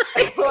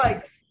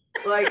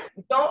 like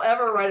don't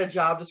ever write a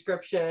job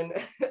description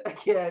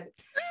again.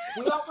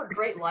 We offer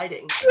great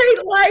lighting.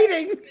 Great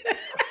lighting.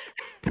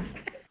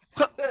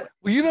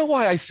 Well, you know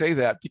why I say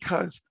that?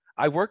 Because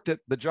I worked at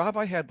the job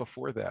I had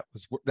before that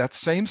was that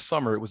same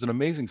summer. It was an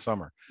amazing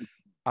summer.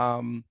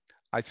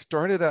 I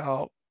started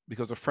out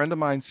because a friend of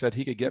mine said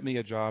he could get me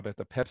a job at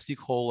the Pepsi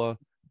Cola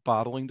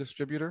bottling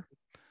distributor,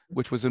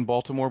 which was in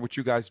Baltimore, which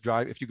you guys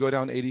drive. If you go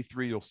down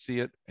 83, you'll see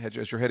it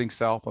as you're heading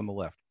south on the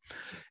left.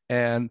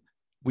 And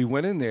we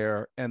went in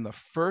there, and the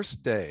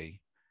first day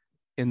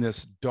in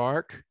this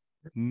dark,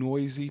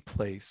 noisy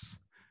place,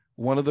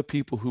 one of the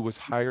people who was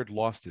hired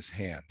lost his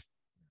hand.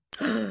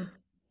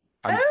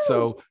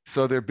 So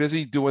they're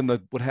busy doing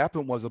what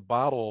happened was a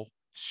bottle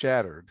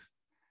shattered,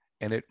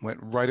 and it went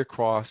right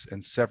across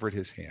and severed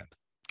his hand.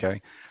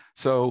 Okay.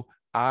 So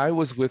I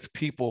was with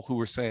people who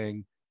were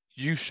saying,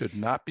 you should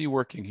not be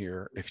working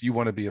here if you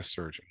want to be a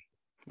surgeon.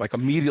 Like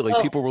immediately,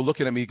 people were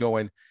looking at me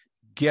going,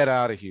 get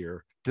out of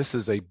here. This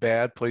is a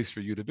bad place for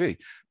you to be.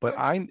 But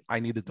I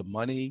needed the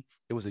money.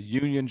 It was a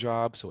union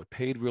job, so it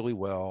paid really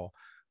well.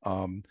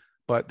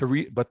 But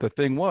the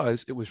thing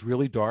was, it was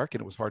really dark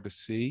and it was hard to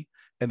see,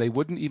 and they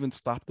wouldn't even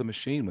stop the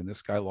machine when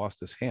this guy lost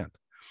his hand.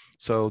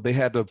 So they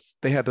had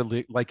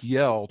to like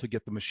yell to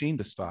get the machine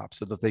to stop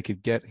so that they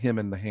could get him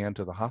in the hand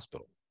to the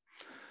hospital.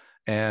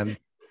 And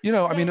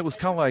I mean, it was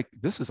kind of like,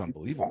 this is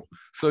unbelievable.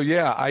 So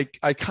yeah,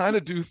 I kind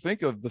of do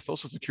think of the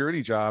Social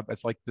Security job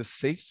as like this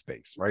safe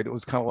space, right? It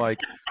was kind of like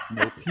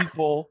no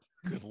people,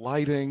 good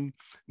lighting,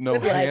 no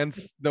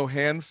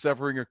hand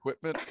severing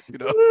equipment,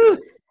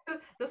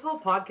 This whole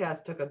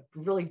podcast took a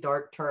really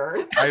dark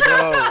turn. I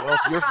know. Well,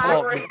 it's your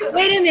fault.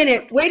 Wait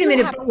a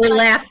minute, but we're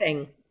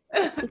laughing.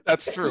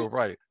 That's true,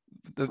 right?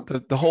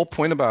 The whole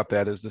point about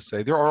that is to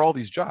say there are all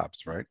these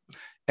jobs, right?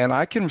 And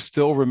I can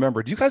still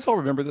remember. Do you guys all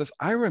remember this?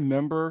 I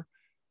remember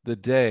the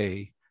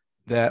day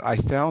that I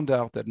found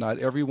out that not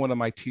every one of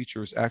my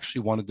teachers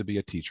actually wanted to be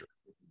a teacher.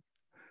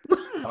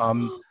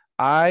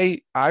 I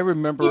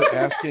remember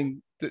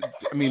asking.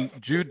 I mean,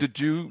 Jude,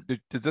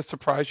 did this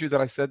surprise you that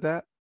I said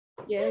that?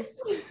 Yes.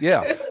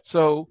 Yeah.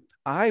 So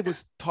I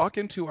was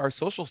talking to our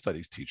social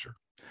studies teacher,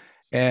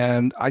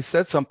 and I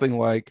said something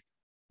like,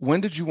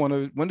 when did you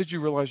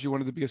realize you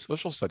wanted to be a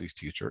social studies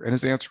teacher? And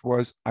his answer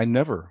was, I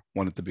never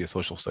wanted to be a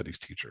social studies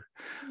teacher.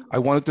 I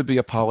wanted to be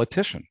a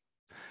politician,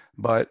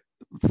 but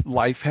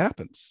life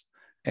happens.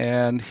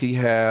 And he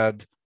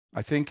had,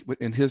 I think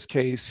in his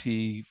case,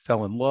 he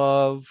fell in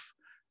love.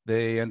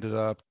 They ended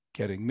up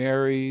getting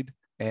married,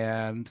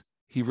 and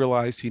he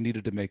realized he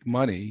needed to make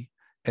money.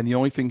 And the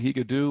only thing he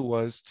could do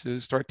was to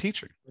start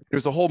teaching.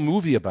 There's a whole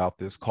movie about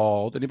this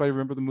called, anybody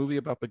remember the movie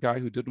about the guy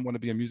who didn't want to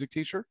be a music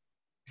teacher?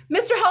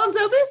 Mr. Holland's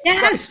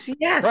Opus?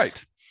 Yes.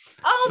 Right.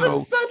 Oh,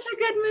 that's such a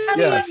good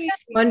movie. Yes.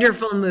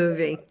 Wonderful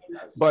movie.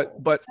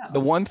 But the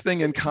one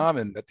thing in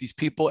common that these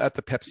people at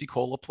the Pepsi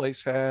Cola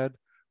place had,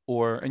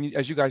 and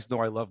as you guys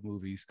know, I love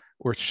movies,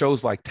 or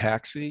shows like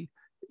Taxi,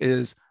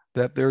 is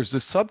that there's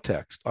this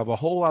subtext of a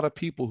whole lot of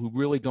people who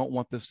really don't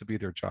want this to be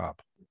their job.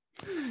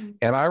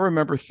 And I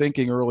remember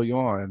thinking early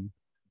on,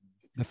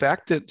 the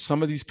fact that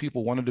some of these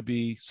people wanted to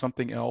be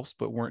something else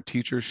but weren't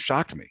teachers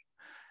shocked me.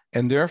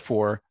 And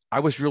therefore, I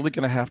was really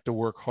going to have to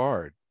work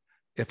hard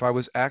if I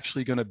was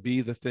actually going to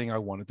be the thing I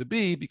wanted to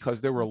be,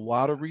 because there were a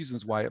lot of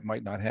reasons why it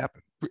might not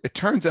happen. It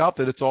turns out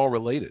that it's all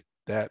related,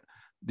 that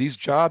these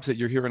jobs that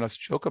you're hearing us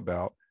joke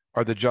about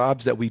are the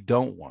jobs that we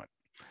don't want.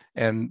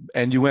 And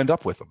you end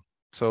up with them.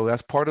 So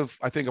that's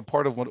I think a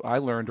part of what I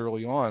learned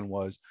early on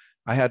was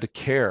I had to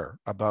care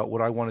about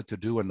what I wanted to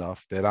do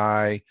enough that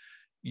I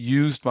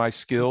used my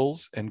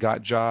skills and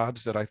got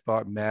jobs that I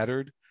thought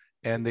mattered,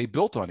 and they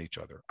built on each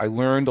other. I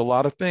learned a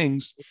lot of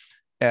things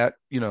at,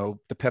 the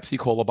Pepsi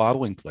Cola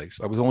bottling place.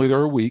 I was only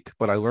there a week,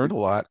 but I learned a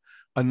lot,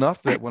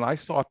 enough that when I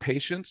saw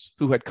patients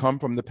who had come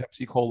from the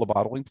Pepsi Cola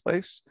bottling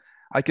place,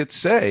 I could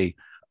say,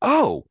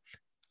 oh,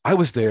 I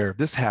was there,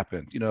 this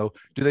happened. Do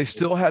they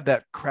still have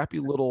that crappy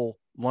little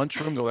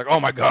lunchroom? They're like, oh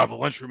my God, the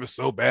lunchroom is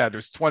so bad.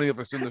 There's 20 of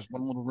us in this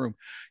one little room.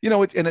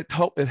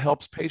 It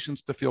helps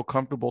patients to feel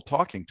comfortable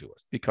talking to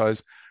us,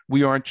 because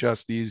we aren't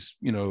just these,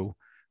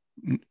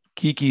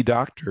 geeky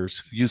doctors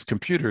who use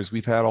computers.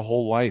 We've had a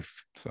whole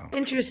life. So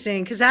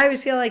interesting, because I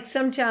always feel like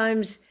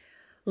sometimes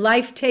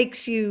life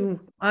takes you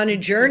on a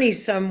journey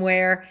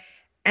somewhere,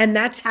 and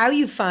that's how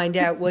you find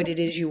out what it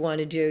is you want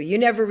to do. You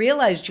never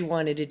realized you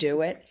wanted to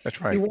do it. That's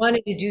right. You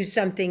wanted to do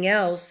something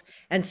else,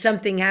 and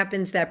something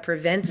happens that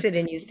prevents it,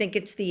 and you think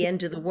it's the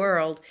end of the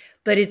world,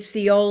 but it's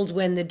the old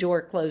when the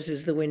door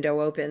closes, the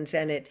window opens,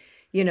 and it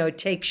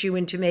takes you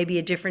into maybe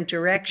a different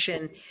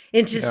direction,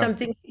 into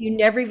something you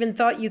never even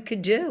thought you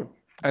could do.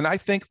 And I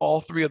think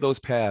all three of those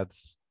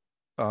paths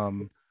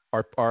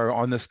are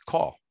on this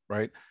call,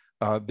 right?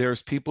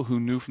 There's people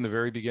who knew from the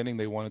very beginning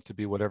they wanted to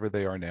be whatever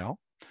they are now.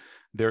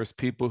 There's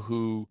people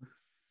who,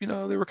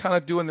 they were kind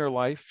of doing their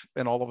life,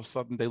 and all of a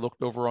sudden they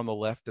looked over on the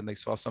left and they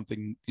saw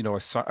something,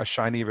 a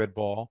shiny red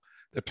ball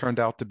that turned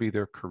out to be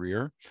their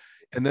career.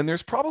 And then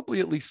there's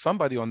probably at least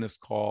somebody on this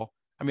call.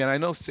 I mean, I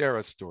know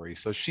Sarah's story,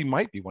 so she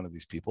might be one of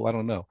these people. I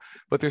don't know.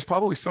 But there's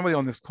probably somebody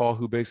on this call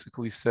who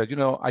basically said,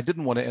 I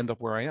didn't want to end up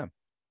where I am.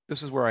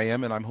 This is where I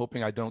am, and I'm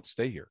hoping I don't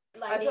stay here.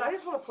 I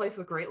just want a place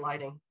with great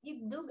lighting. You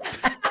do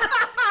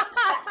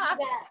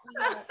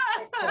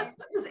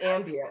This is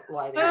ambient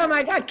lighting. Oh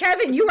my God,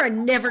 Kevin, you are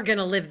never going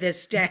to live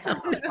this down.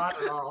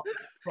 Not at all.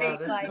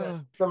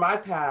 For my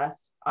path,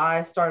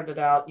 I started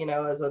out,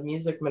 as a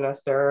music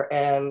minister,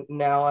 and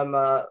now I'm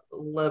a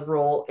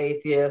liberal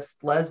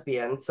atheist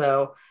lesbian.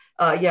 So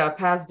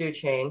paths do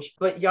change.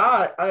 But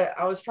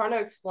I was trying to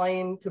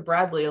explain to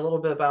Bradley a little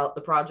bit about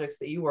the projects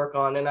that you work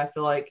on, and I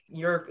feel like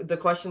the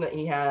question that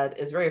he had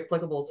is very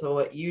applicable to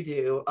what you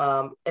do.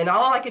 And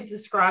all I could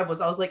describe was,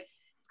 I was like,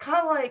 it's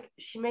kind of like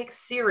she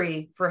makes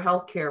Siri for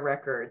healthcare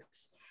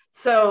records.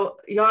 So,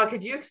 Jan,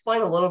 could you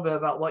explain a little bit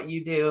about what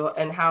you do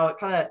and how it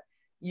kind of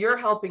you're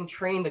helping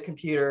train the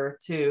computer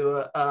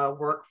to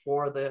work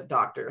for the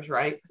doctors,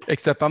 right?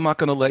 Except I'm not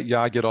going to let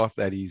Ya get off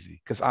that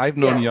easy because I've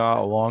known Ya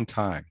a long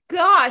time.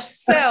 Gosh,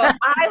 so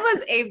I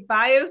was a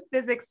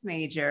biophysics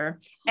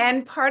major,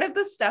 and part of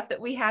the stuff that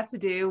we had to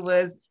do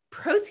was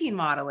protein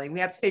modeling.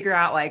 We had to figure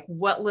out like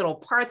what little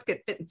parts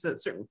could fit into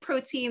certain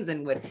proteins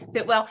and would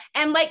fit well.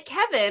 And like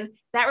Kevin,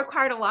 that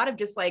required a lot of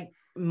just like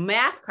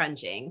math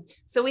crunching.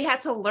 So we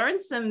had to learn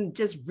some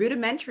just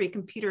rudimentary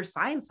computer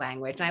science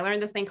language. And I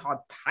learned this thing called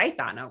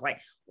Python. I was like,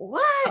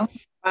 what? Oh,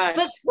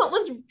 but what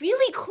was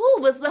really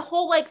cool was the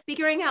whole like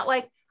figuring out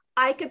like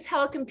I could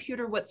tell a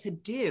computer what to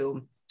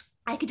do.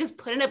 I could just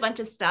put in a bunch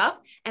of stuff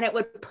and it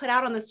would put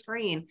out on the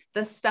screen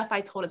the stuff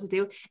I told it to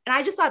do. And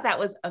I just thought that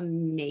was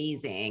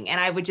amazing. And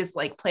I would just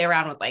like play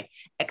around with like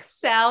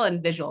Excel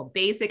and Visual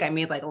Basic. I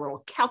made like a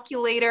little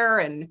calculator.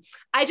 And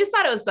I just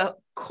thought it was the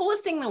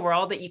coolest thing in the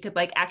world that you could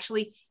like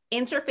actually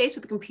interface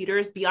with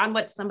computers beyond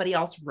what somebody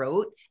else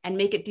wrote and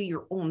make it do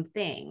your own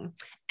thing.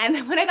 And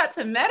then when I got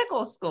to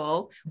medical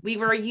school, we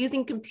were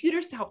using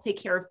computers to help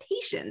take care of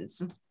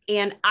patients.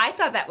 And I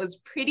thought that was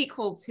pretty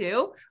cool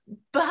too.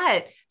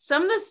 But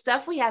some of the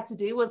stuff we had to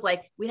do was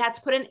like, we had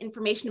to put in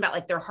information about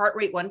like their heart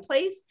rate one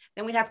place.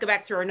 Then we'd have to go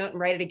back to our note and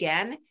write it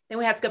again. Then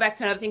we had to go back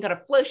to another thing called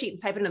a flow sheet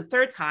and type it in the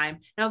third time.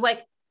 And I was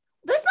like,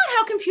 that's not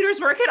how computers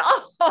work at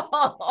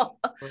all.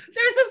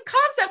 There's this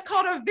concept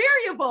called a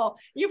variable.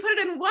 You put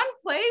it in one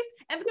place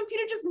and the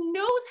computer just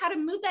knows how to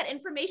move that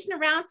information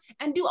around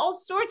and do all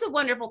sorts of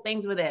wonderful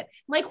things with it.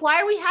 Like,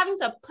 why are we having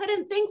to put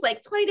in things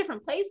like 20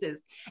 different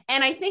places?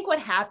 And I think what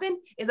happened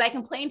is I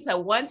complained to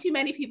one too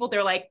many people.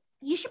 They're like,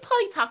 you should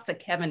probably talk to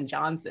Kevin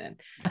Johnson.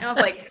 And I was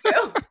like,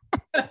 no.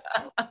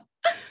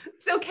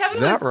 So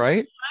Kevin was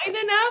right? kind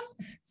enough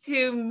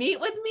to meet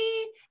with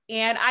me.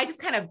 And I just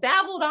kind of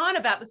babbled on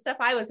about the stuff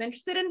I was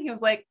interested in. He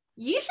was like,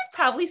 you should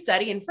probably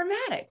study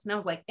informatics. And I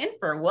was like,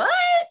 for what?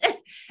 And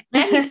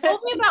he told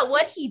me about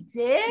what he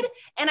did.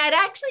 And I'd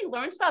actually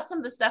learned about some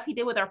of the stuff he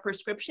did with our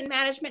prescription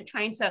management,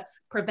 trying to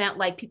prevent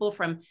like people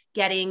from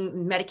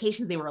getting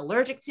medications they were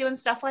allergic to and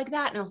stuff like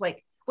that. And I was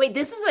like, wait,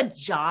 this is a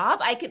job?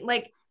 I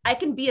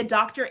can be a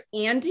doctor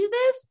and do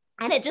this?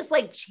 And it just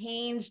like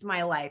changed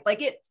my life.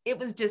 Like it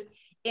was just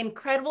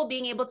incredible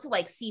being able to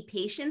like see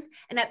patients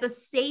and at the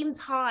same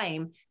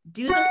time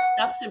do the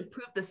stuff to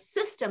improve the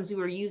systems we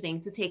were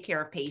using to take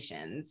care of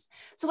patients.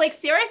 So like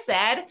Sarah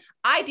said,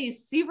 I do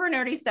super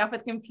nerdy stuff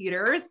with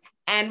computers,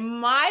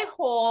 and my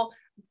whole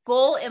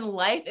goal in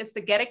life is to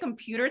get a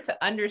computer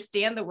to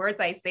understand the words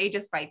I say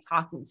just by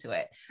talking to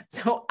it.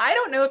 So I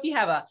don't know if you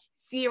have a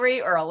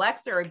Siri or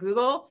Alexa or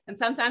Google, and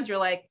sometimes you're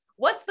like,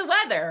 what's the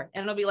weather?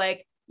 And it'll be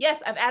like,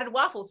 yes, I've added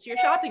waffles to your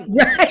shopping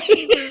list.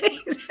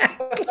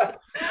 Right.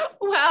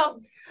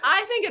 Well,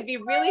 I think it'd be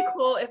really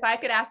cool if I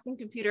could ask a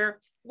computer,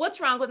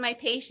 what's wrong with my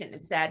patient?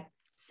 It said,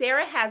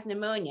 Sarah has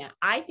pneumonia.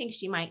 I think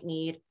she might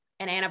need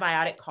an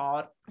antibiotic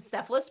called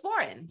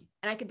cephalosporin.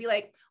 And I could be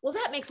like, well,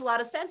 that makes a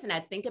lot of sense. And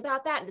I'd think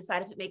about that and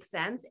decide if it makes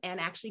sense and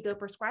actually go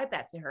prescribe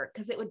that to her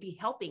because it would be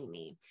helping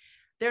me.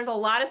 There's a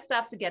lot of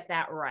stuff to get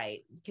that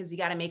right because you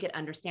got to make it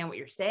understand what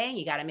you're saying.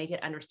 You got to make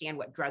it understand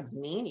what drugs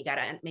mean. You got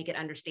to make it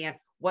understand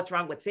what's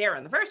wrong with Sarah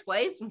in the first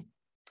place.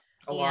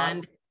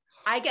 And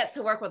I get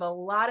to work with a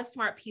lot of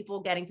smart people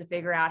getting to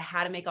figure out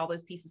how to make all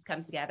those pieces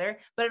come together.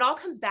 But it all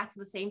comes back to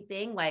the same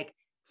thing, like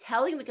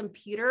telling the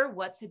computer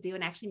what to do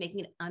and actually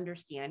making it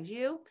understand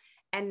you.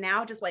 And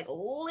now just like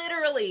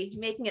literally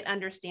making it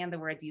understand the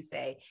words you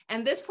say.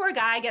 And this poor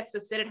guy gets to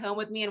sit at home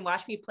with me and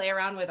watch me play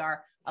around with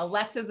our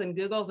Alexas and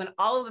Googles and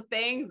all of the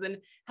things and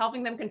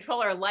helping them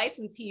control our lights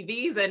and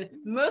TVs and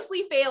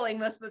mostly failing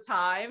most of the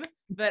time.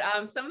 But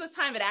some of the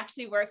time it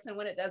actually works. And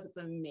when it does, it's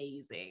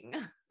amazing.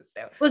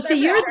 So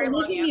you're the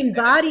living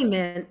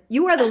embodiment.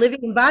 You are the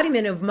living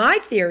embodiment of my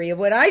theory of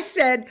what I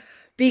said.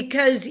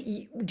 Because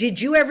did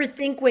you ever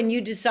think when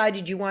you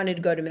decided you wanted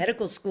to go to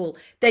medical school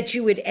that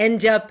you would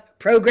end up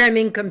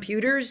programming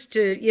computers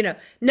to,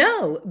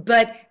 no,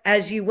 but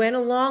as you went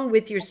along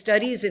with your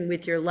studies and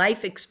with your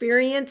life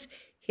experience,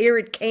 here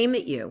it came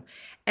at you.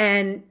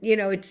 And,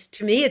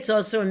 to me, it's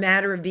also a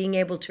matter of being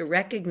able to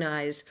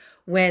recognize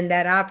when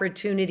that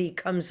opportunity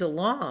comes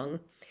along,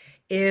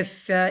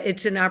 if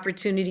it's an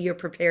opportunity you're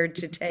prepared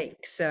to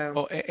take.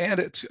 So, and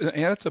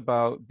it's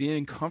about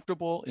being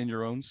comfortable in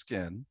your own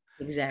skin.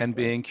 Exactly. And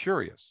being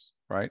curious,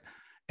 right?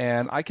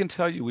 And I can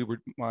tell you,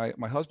 my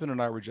husband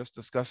and I were just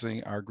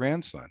discussing our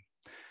grandson.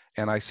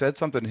 And I said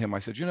something to him. I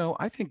said,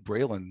 I think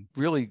Braylon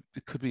really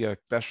could be a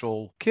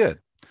special kid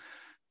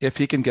if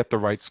he can get the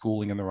right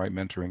schooling and the right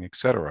mentoring, et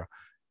cetera.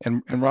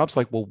 And Rob's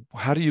like, well,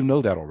 how do you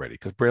know that already?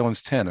 Because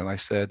Braylon's 10. And I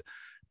said,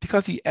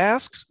 because he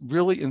asks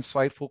really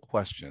insightful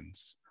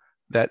questions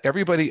that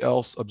everybody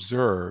else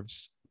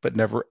observes but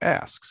never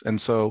asks.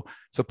 And so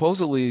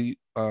supposedly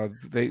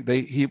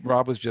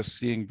Rob was just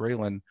seeing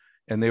Braylon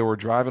and they were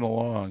driving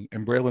along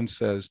and Braylon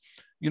says,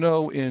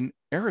 in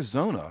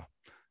Arizona,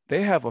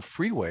 they have a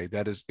freeway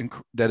that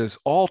is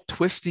all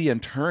twisty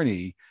and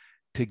turny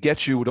to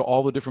get you to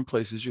all the different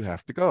places you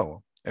have to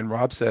go. And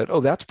Rob said, oh,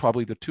 that's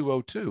probably the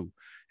 202.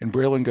 And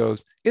Braylon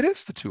goes, it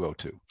is the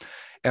 202.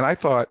 And I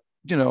thought,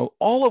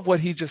 all of what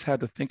he just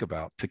had to think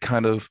about to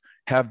kind of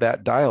have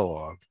that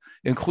dialogue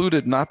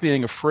included not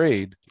being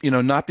afraid,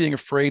 not being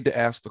afraid to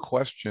ask the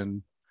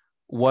question,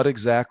 what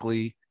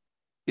exactly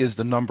is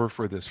the number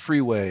for this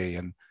freeway?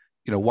 And,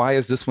 why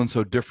is this one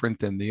so different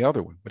than the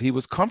other one? But he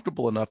was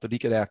comfortable enough that he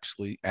could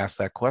actually ask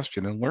that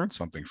question and learn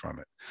something from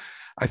it.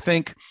 I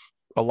think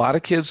a lot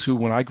of kids who,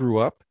 when I grew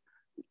up,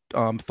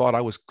 thought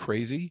I was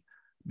crazy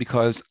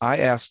because I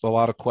asked a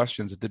lot of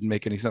questions that didn't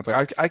make any sense.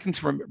 Like I can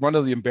one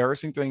of the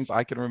embarrassing things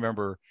I can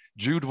remember,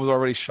 Jude was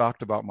already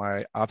shocked about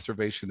my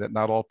observation that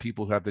not all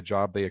people have the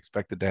job they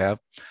expected to have.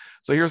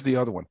 So here's the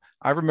other one.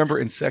 I remember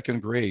in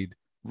second grade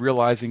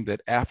realizing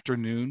that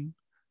afternoon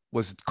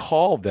was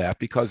called that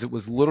because it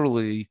was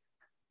literally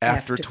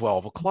after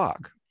 12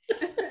 o'clock.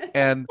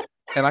 And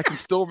I can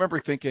still remember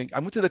thinking, I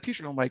went to the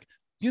teacher and I'm like,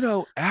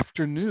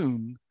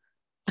 afternoon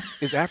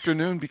is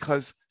afternoon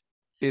because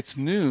it's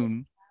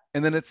noon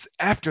and then it's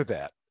after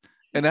that.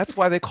 And that's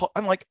why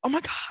I'm like, oh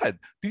my God,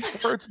 these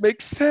words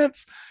make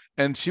sense.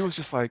 And she was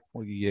just like,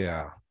 well,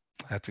 yeah,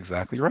 that's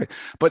exactly right.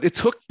 But it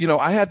took,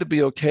 I had to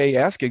be okay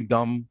asking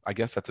I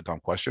guess that's a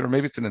dumb question, or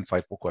maybe it's an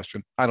insightful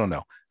question. I don't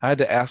know. I had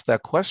to ask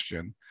that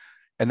question.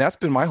 And that's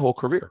been my whole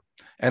career.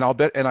 And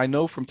I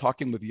know from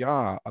talking with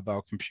Ya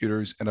about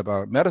computers and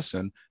about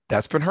medicine,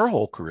 that's been her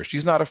whole career.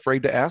 She's not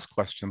afraid to ask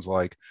questions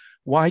like,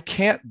 why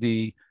can't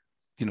the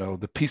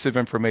piece of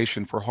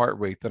information for heart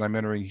rate that I'm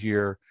entering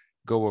here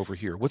go over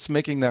here? What's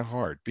making that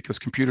hard? Because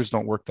computers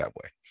don't work that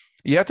way.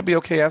 You have to be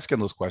okay asking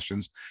those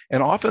questions.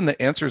 And often the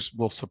answers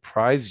will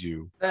surprise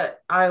you.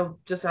 I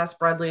just asked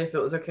Bradley if it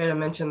was okay to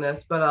mention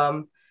this,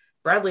 but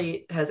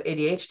Bradley has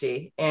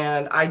ADHD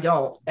and I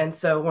don't. And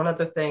so one of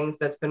the things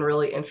that's been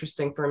really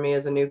interesting for me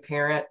as a new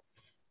parent,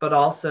 but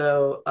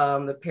also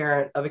the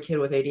parent of a kid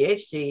with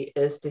ADHD,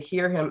 is to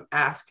hear him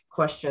ask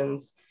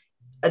questions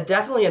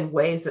definitely in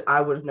ways that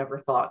I would have never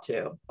thought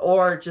to,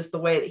 or just the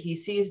way that he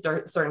sees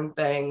certain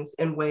things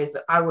in ways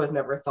that I would have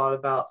never thought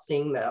about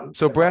seeing them.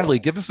 So Bradley,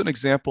 give us an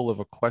example of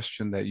a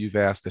question that you've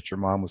asked that your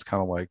mom was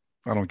kind of like,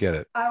 I don't get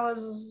it. I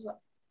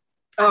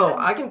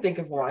can think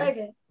of one.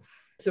 Okay.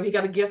 So he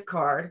got a gift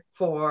card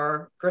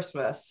for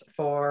Christmas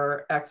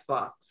for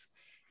Xbox,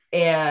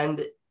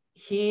 and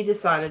he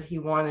decided he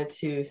wanted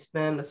to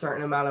spend a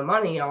certain amount of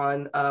money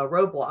on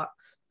Roblox.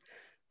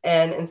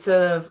 And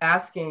instead of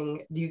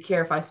asking, do you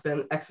care if I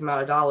spend X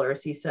amount of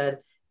dollars? He said,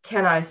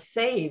 can I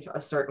save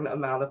a certain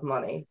amount of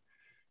money?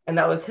 And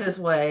that was his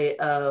way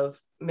of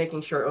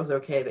making sure it was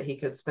okay that he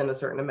could spend a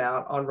certain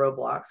amount on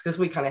Roblox, because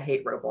we kind of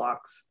hate Roblox,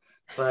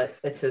 but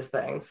it's his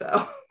thing.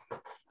 So.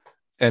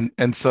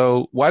 And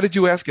so why did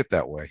you ask it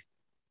that way?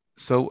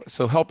 So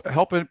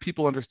helping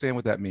people understand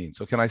what that means.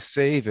 So can I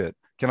save it?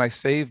 Can I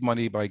save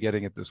money by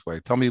getting it this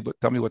way? Tell me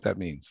what that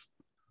means.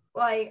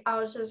 Like,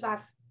 I was just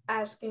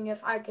asking if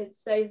I could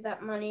save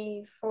that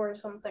money for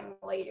something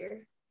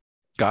later.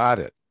 Got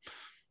it.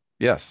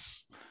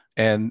 Yes.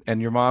 And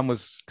your mom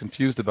was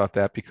confused about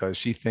that because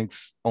she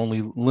thinks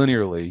only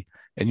linearly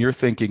and you're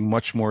thinking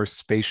much more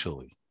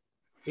spatially.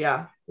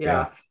 Yeah.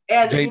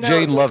 And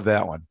Jane loved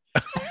that one.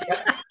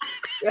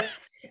 Yeah.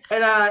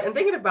 And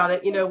thinking about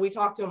it, we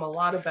talked to him a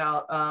lot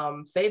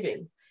about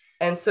saving.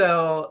 And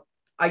so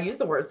I use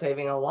the word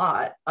saving a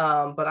lot,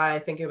 but I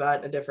think about it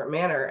in a different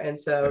manner. And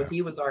so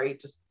he was already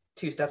just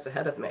 2 steps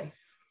ahead of me.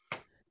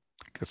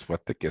 Guess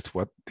what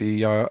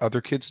the other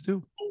kids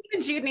do?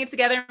 And Jude needs to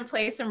together and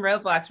play some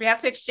Roblox. We have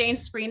to exchange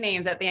screen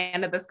names at the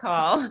end of this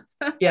call.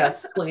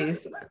 Yes,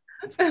 please.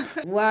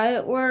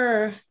 What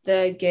were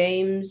the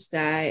games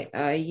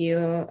that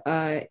you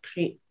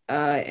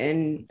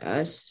and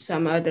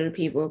some other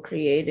people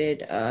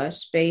created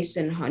Space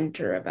and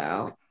Hunter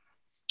about?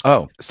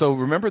 Oh, so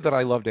remember that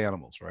I loved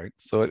animals, right?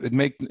 So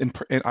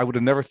I would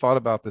have never thought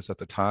about this at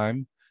the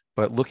time,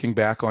 but looking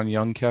back on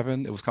young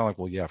Kevin, it was kind of like,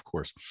 well, yeah, of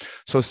course.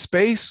 So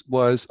space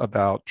was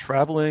about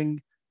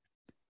traveling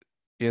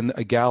in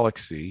a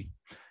galaxy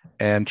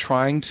and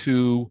trying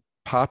to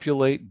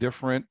populate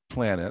different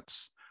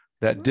planets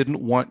that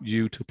didn't want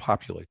you to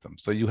populate them.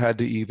 So you had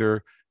to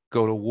either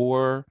go to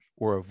war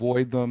or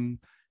avoid them.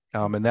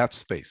 And that's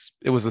space.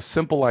 It was a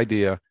simple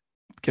idea.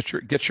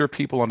 Get your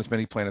people on as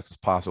many planets as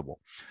possible.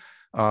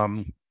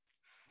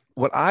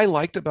 What I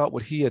liked about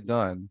what he had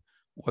done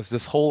was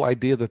this whole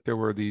idea that there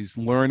were these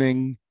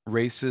learning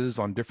races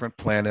on different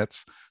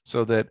planets,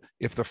 so that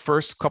if the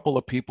first couple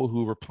of people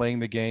who were playing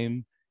the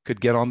game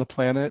could get on the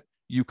planet,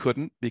 you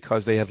couldn't,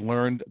 because they had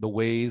learned the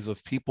ways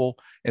of people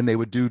and they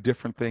would do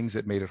different things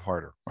that made it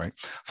harder, right?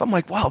 So I'm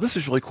like, wow, this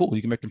is really cool.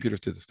 You can make computers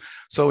do this.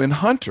 So in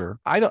Hunter,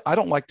 I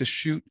don't like to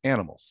shoot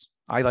animals.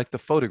 I like to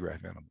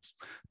photograph animals.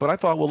 But I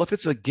thought, well, if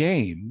it's a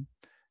game,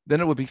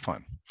 then it would be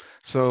fun.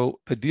 So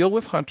the deal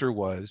with Hunter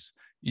was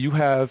you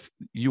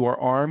are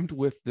armed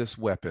with this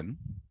weapon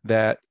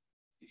that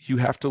you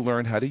have to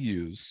learn how to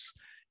use.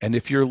 And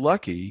if you're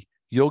lucky,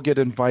 you'll get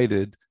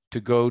invited to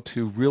go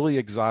to really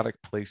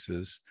exotic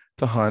places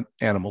to hunt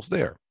animals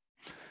there.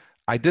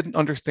 I didn't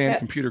understand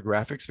computer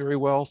graphics very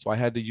well, so I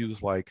had to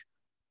use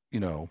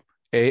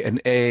an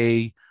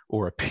A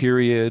or a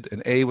period.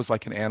 An A was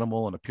like an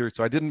animal and a period.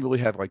 So I didn't really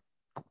have like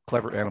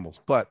clever animals.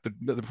 But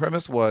the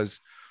premise was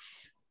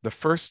the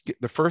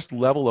first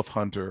level of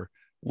hunter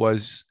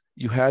was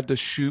you had to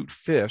shoot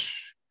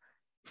fish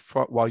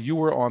while you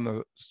were on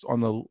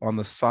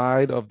the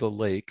side of the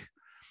lake.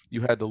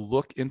 You had to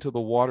look into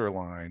the water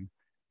line,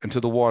 into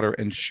the water,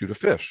 and shoot a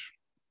fish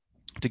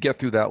to get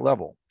through that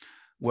level.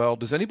 Well,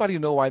 does anybody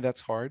know why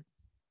that's hard?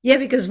 Yeah,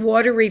 because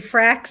water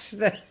refracts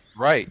the.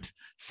 Right.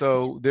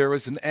 So there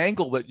was an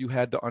angle that you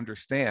had to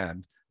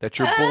understand that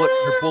your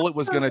bullet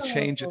was going to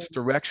change its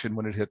direction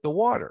when it hit the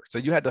water. So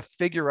you had to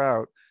figure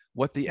out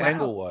what the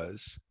angle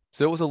was.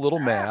 So it was a little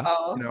math.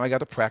 You know, I got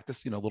to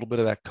practice, you know, a little bit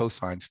of that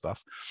cosine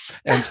stuff.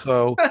 And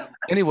so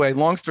anyway,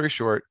 long story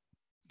short,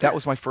 that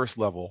was my first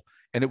level.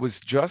 And it was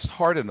just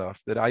hard enough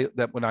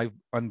that when I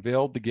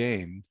unveiled the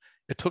game,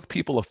 it took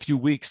people a few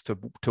weeks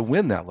to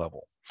win that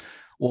level.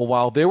 Well,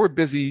 while they were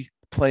busy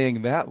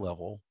playing that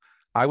level,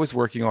 I was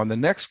working on the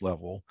next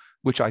level,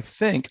 which I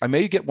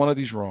may get one of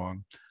these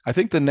wrong. I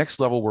think the next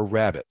level were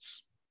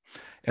rabbits.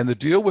 And the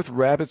deal with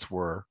rabbits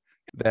were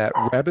that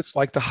rabbits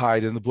like to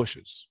hide in the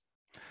bushes.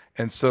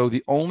 And so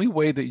the only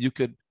way that you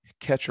could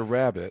catch a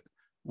rabbit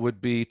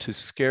would be to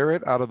scare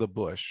it out of the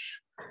bush,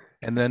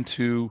 and then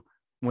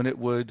when it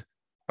would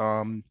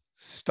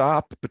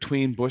stop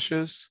between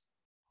bushes,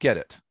 get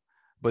it.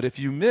 But if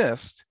you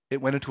missed,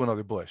 it went into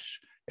another bush,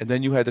 and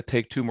then you had to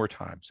take 2 more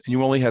times, and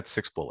you only had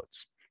 6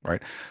 bullets,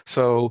 right?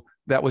 So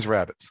that was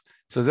rabbits.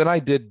 So then I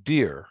did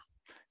deer.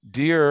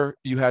 Deer,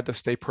 you had to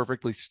stay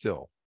perfectly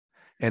still.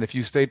 And if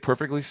you stayed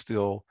perfectly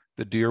still,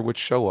 the deer would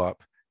show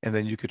up, and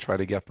then you could try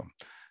to get them.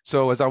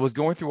 So as I was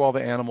going through all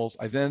the animals,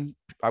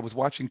 I was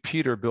watching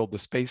Peter build the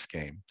space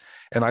game,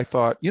 and I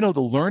thought, you know, the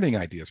learning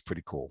idea is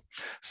pretty cool.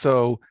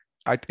 So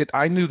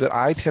I knew that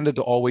I tended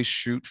to always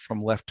shoot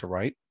from left to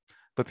right,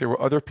 but there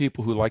were other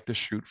people who like to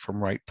shoot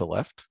from right to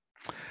left.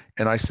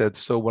 And I said,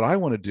 so what I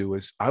want to do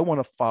is I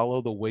want to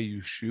follow the way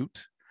you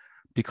shoot,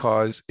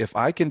 because if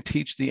I can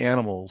teach the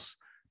animals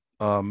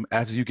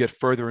as you get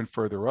further and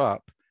further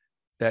up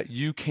that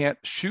you can't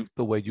shoot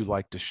the way you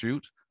like to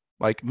shoot,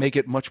 like make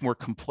it much more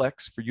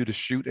complex for you to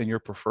shoot in your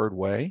preferred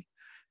way,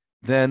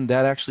 then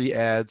that actually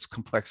adds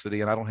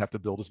complexity and I don't have to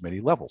build as many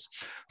levels.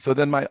 So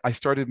then I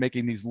started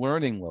making these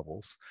learning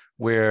levels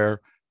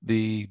where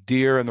the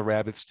deer and the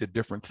rabbits did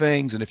different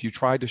things. And if you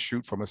tried to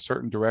shoot from a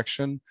certain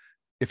direction,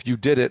 if you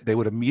did it,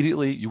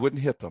 you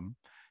wouldn't hit them.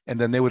 And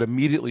then they would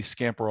immediately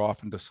scamper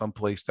off into some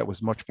place that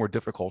was much more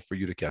difficult for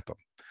you to get them.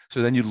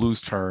 So then you'd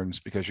lose turns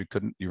because you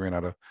ran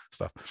out of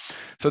stuff.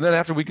 So then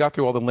after we got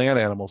through all the land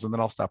animals, and then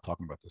I'll stop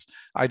talking about this,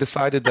 I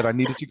decided that I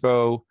needed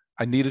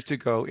to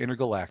go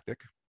intergalactic.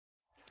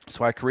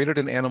 So I created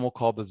an animal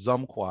called the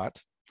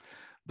Zumquat.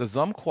 The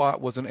Zumquat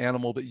was an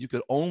animal that you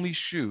could only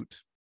shoot.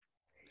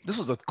 This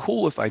was the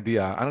coolest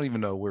idea. I don't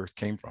even know where it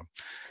came from.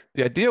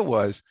 The idea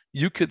was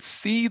you could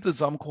see the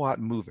Zumquat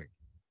moving,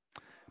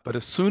 but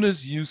as soon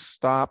as you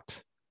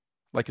stopped,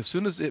 like as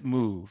soon as it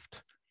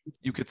moved,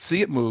 you could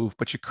see it move,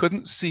 but you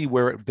couldn't see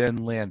where it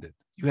then landed.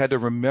 You had to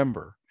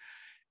remember.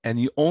 And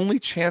the only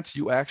chance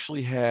you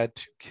actually had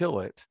to kill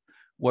it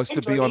was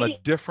to be on a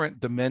different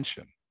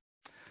dimension.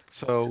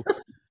 So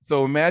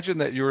imagine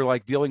that you're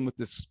like dealing with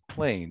this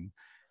plane,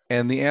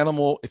 and the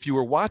animal, if you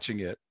were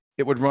watching it,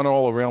 it would run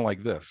all around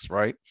like this,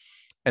 right?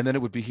 And then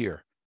it would be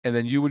here. And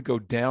then you would go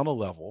down a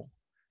level.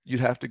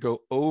 You'd have to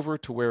go over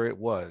to where it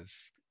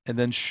was and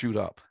then shoot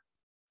up.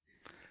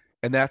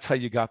 And that's how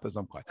you got the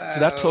Zumquat. So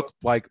that took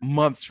like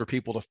months for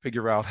people to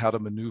figure out how to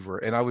maneuver.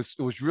 And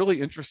it was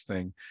really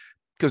interesting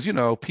because, you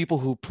know, people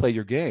who play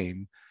your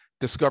game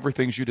discover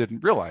things you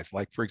didn't realize.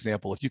 Like, for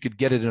example, if you could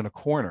get it in a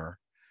corner,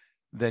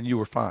 then you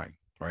were fine,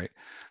 right?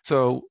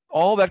 So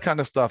all that kind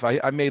of stuff.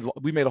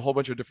 We made a whole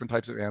bunch of different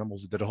types of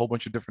animals, did a whole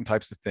bunch of different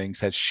types of things,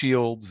 had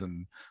shields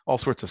and all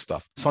sorts of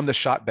stuff. Some that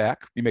shot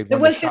back. We made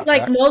one. Was it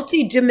like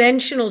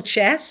multi-dimensional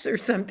chess or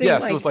something?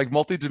 Yes, it was like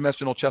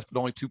multi-dimensional chess, but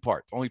only 2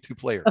 parts, only 2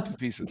 players, 2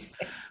 pieces.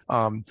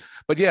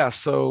 But yeah,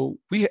 so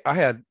we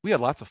had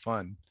lots of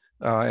fun,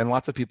 and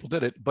lots of people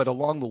did it. But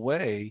along the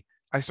way,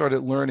 I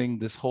started learning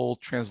this whole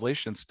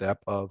translation step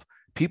of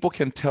people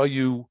can tell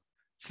you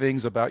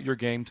things about your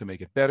game to make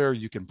it better.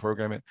 You can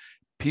program it.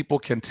 People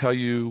can tell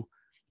you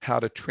how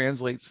to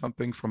translate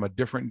something from a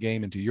different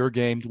game into your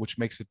game, which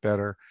makes it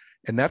better.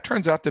 And that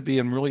turns out to be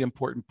a really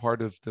important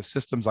part of the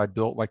systems I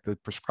built, like the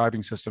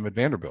prescribing system at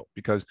Vanderbilt,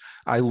 because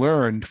I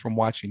learned from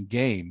watching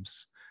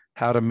games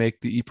how to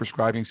make the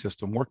e-prescribing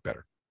system work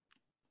better.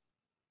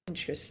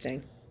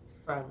 Interesting.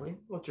 Bradley,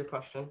 what's your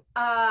question?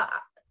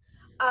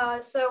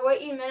 So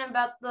what you meant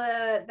about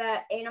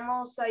that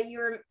animal? So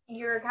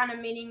you're kind of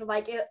meaning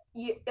like it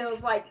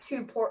was like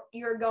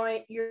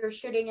you're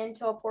shooting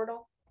into a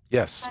portal.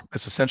 Yes,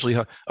 it's essentially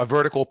a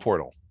vertical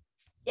portal.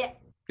 Yeah.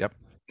 Yep.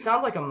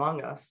 Sounds like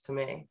Among Us to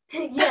me.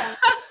 Yeah.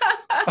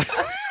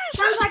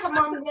 Sounds like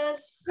Among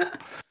Us.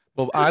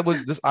 Well, I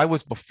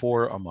was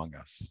before Among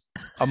Us.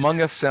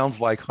 Among Us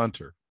sounds like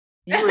Hunter.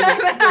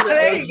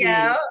 There you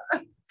go.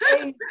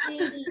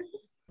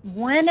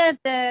 One of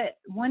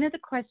the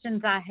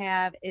questions I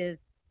have is,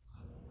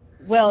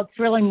 Well, it's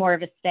really more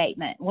of a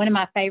statement. One of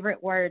my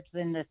favorite words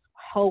in this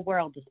whole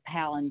world is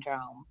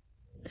palindrome.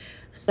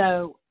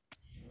 So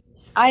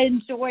I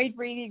enjoyed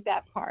reading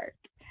that part.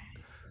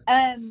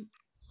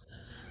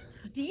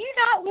 Do you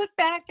not look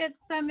back at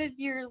some of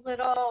your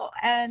little,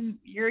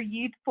 your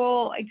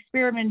youthful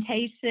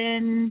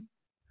experimentation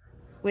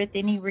with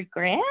any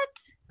regret?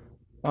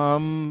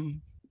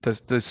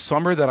 The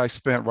summer that I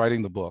spent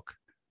writing the book,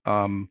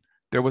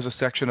 there was a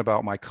section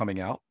about my coming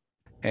out,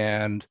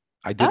 and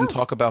I didn't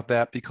talk about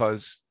that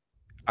because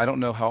I don't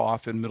know how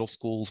often middle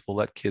schools will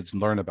let kids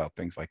learn about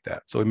things like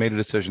that. So we made a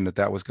decision that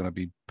that was going to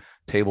be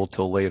tabled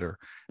till later,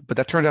 but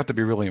that turned out to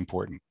be really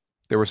important.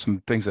 There were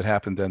some things that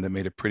happened then that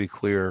made it pretty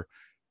clear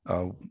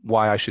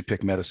why I should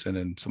pick medicine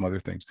and some other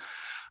things.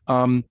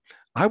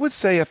 I would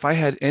say if I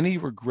had any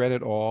regret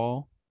at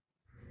all,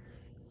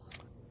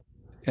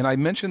 and I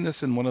mentioned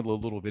this in one of the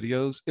little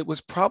videos, it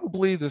was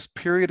probably this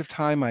period of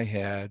time I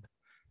had,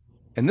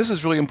 and this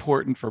is really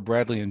important for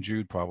Bradley and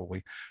Jude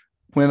probably,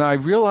 when I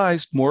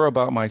realized more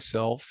about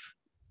myself,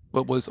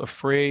 but was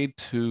afraid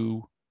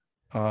to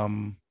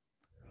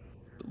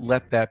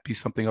let that be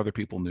something other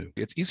people knew.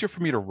 It's easier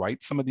for me to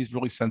write some of these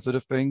really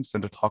sensitive things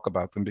than to talk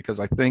about them because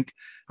I think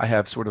I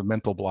have sort of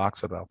mental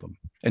blocks about them.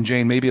 And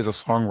Jane, maybe as a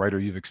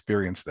songwriter, you've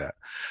experienced that.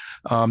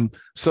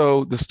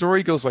 So the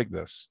story goes like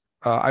this.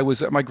 I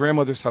was at my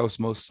grandmother's house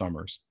most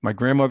summers. My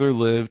grandmother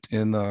lived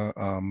in the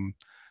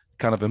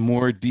kind of a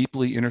more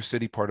deeply inner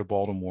city part of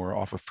Baltimore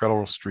off of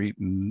Federal Street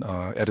and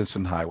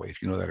Edison Highway,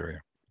 if you know that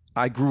area.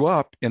 I grew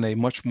up in a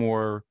much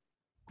more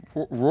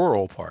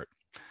rural part.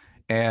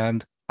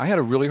 And I had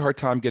a really hard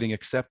time getting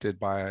accepted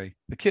by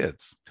the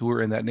kids who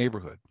were in that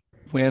neighborhood.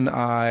 When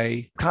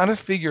I kind of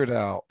figured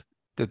out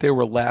that they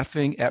were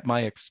laughing at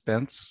my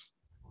expense,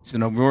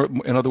 in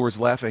other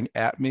words, laughing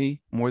at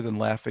me more than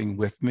laughing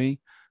with me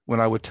when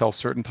I would tell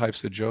certain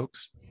types of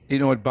jokes,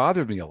 it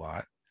bothered me a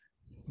lot,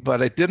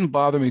 but it didn't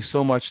bother me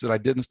so much that I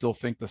didn't still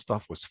think the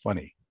stuff was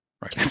funny,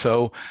 right?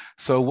 So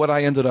what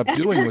I ended up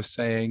doing was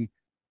saying,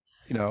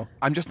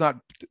 I'm just not,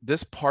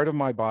 this part of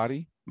my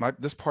body,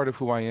 this part of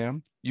who I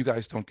am, you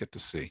guys don't get to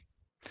see.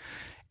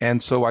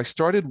 And so I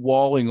started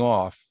walling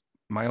off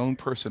my own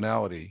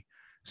personality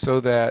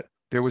so that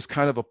there was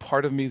kind of a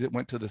part of me that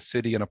went to the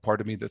city and a part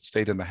of me that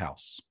stayed in the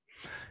house.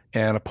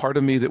 And a part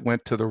of me that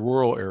went to the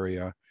rural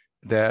area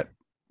that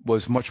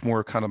was much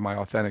more kind of my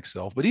authentic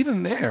self. But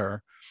even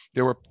there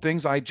were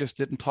things I just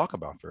didn't talk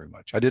about very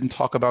much. I didn't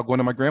talk about going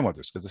to my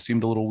grandmother's because it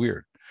seemed a little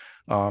weird.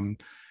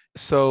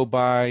 So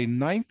by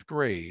 9th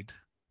grade,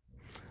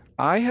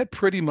 I had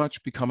pretty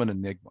much become an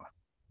enigma.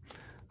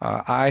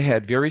 I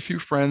had very few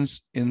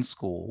friends in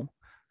school.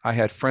 I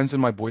had friends in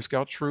my Boy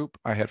Scout troop.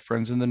 I had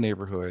friends in the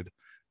neighborhood,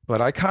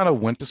 but I kind of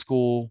went to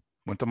school,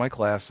 went to my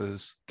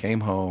classes, came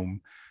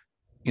home.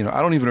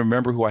 I don't even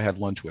remember who I had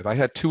lunch with. I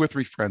had 2 or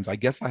 3 friends. I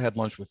guess I had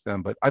lunch with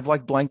them, but I've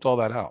blanked all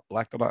that out,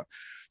 blacked it out.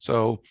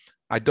 So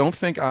I don't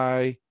think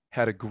I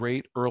had a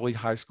great early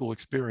high school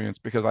experience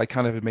because I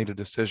kind of had made a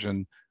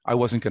decision I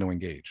wasn't going to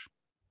engage.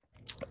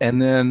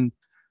 And then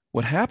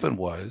what happened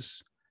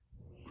was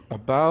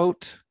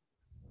about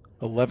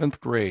 11th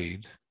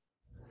grade,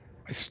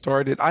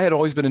 I had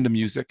always been into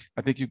music.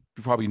 I think you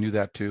probably knew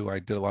that too. I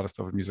did a lot of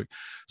stuff with music.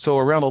 So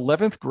around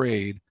 11th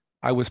grade,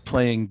 I was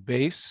playing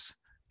bass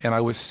and I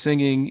was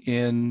singing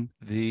in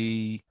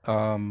the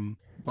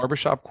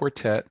barbershop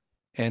quartet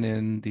and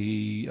in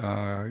the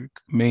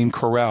main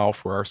chorale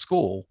for our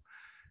school.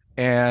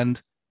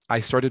 And I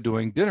started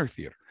doing dinner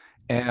theater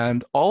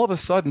and all of a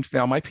sudden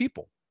found my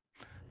people.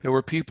 There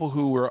were people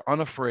who were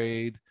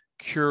unafraid,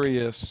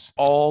 curious,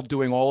 all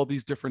doing all of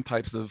these different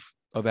types of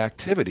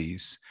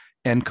activities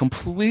and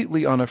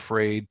completely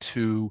unafraid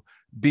to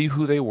be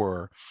who they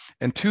were.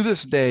 And to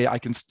this day, I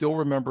can still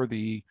remember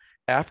the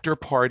after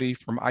party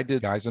from I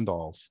Did Guys and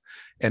Dolls.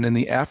 And in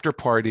the after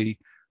party,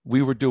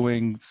 we were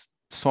doing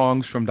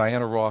songs from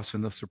Diana Ross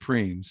and the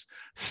Supremes,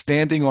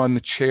 standing on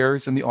the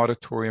chairs in the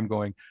auditorium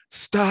going,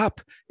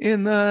 "Stop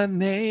in the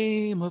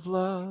name of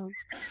love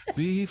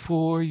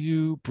before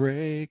you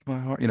break my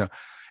heart,"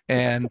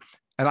 and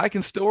I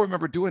can still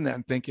remember doing that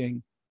and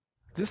thinking,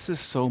 this is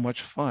so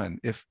much fun.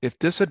 If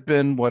this had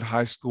been what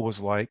high school was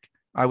like,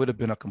 I would have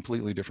been a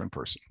completely different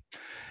person.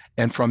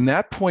 And from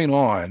that point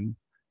on,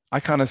 I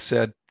kind of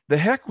said, the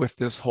heck with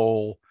this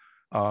whole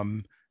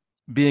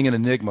being an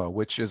enigma,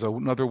 which is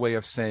another way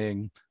of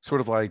saying sort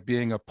of like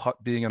being a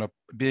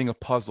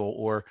puzzle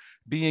or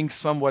being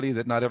somebody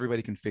that not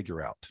everybody can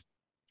figure out,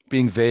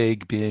 being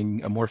vague,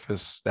 being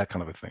amorphous, that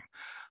kind of a thing.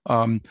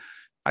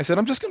 I said,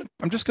 I'm just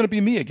gonna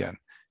be me again.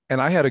 And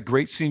I had a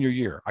great senior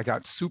year. I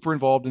got super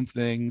involved in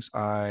things.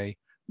 I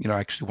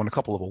actually won a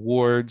couple of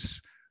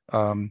awards.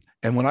 And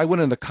when I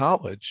went into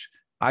college,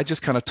 I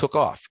just kind of took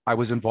off. I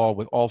was involved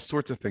with all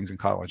sorts of things in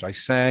college. I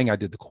sang, I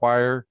did the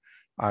choir,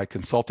 I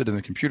consulted in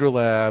the computer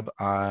lab,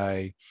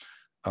 I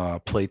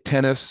played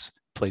tennis,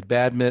 played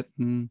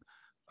badminton,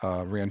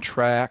 ran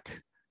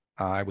track.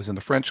 I was in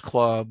the French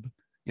club.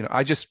 And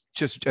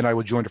I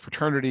would join a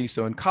fraternity.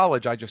 So in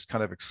college, I just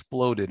kind of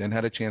exploded and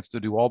had a chance to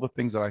do all the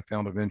things that I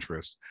found of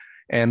interest.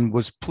 And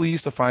was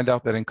pleased to find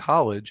out that in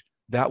college,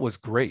 that was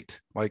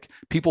great. Like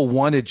people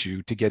wanted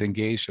you to get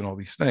engaged in all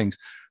these things.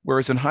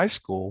 Whereas in high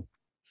school,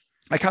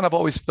 I kind of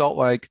always felt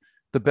like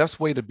the best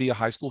way to be a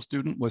high school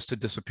student was to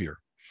disappear.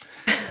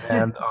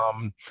 And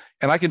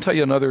I can tell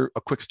you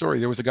a quick story.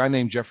 There was a guy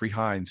named Jeffrey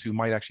Hines who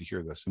might actually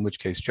hear this, in which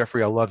case,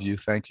 Jeffrey, I love you.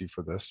 Thank you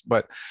for this.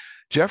 But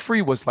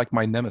Jeffrey was like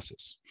my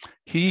nemesis.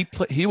 He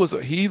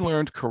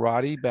learned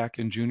karate back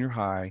in junior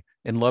high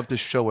and loved to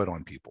show it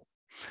on people.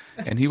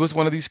 And he was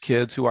one of these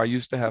kids who I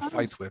used to have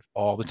fights with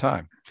all the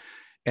time.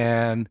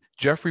 And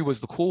Jeffrey was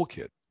the cool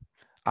kid.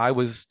 I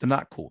was the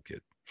not cool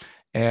kid.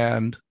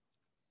 And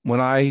when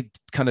I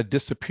kind of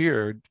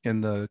disappeared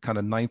in the kind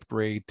of 9th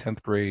grade,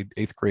 10th grade,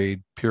 8th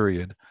grade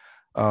period,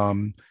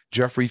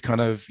 Jeffrey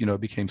kind of,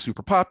 became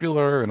super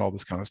popular and all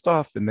this kind of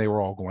stuff. And they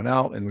were all going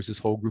out. And there was this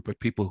whole group of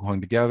people who hung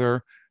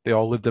together. They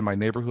all lived in my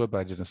neighborhood, but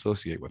I didn't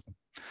associate with them.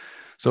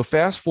 So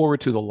fast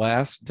forward to the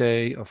last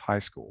day of high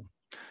school.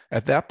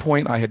 At that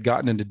point, I had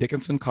gotten into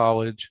Dickinson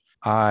College.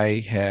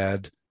 I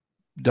had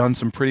done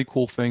some pretty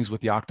cool things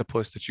with the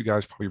octopus that you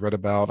guys probably read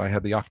about. I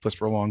had the octopus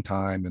for a long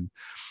time. And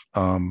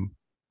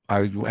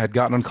I had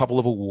gotten a couple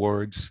of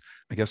awards.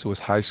 I guess it was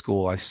high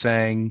school. I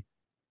sang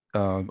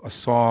a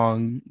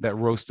song that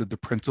roasted the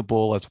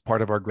principal as a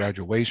part of our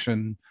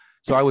graduation.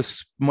 So I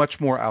was much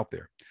more out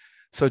there.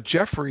 So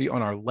Jeffrey,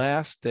 on our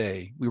last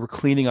day, we were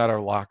cleaning out our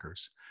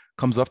lockers,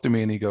 comes up to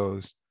me and he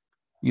goes,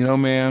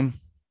 man,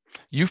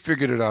 you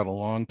figured it out a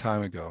long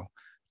time ago.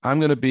 I'm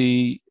going to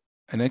be,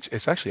 and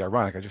it's actually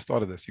ironic. I just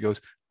thought of this. He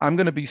goes, I'm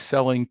going to be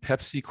selling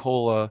Pepsi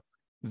Cola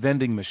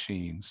vending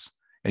machines,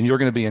 and you're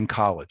going to be in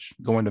college,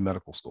 going to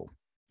medical school.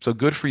 So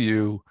good for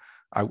you.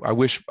 I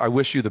wish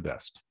you the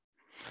best.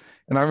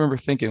 And I remember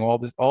thinking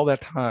all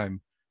that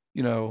time,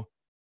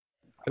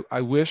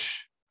 I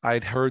wish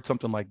I'd heard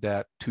something like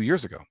that 2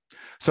 years ago.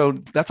 So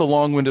that's a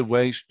long-winded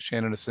way,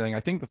 Shannon, of saying, I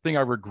think the thing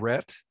I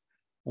regret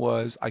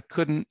was I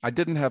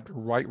didn't have the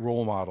right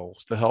role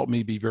models to help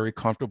me be very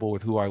comfortable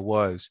with who I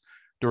was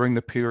during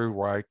the period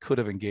where I could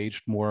have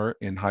engaged more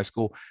in high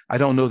school. I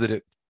don't know that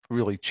it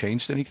really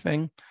changed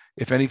anything.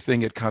 If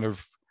anything, it kind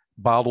of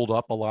bottled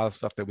up a lot of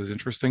stuff that was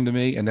interesting to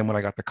me. And then when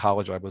I got to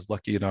college, I was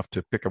lucky enough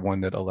to pick one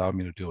that allowed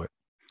me to do it.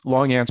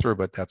 Long answer,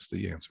 but that's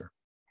the answer.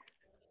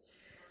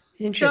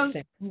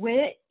 Interesting.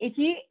 So if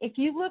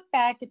you look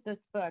back at this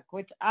book,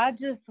 which I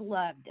just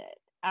loved it,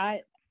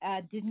 I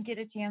didn't get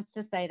a chance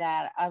to say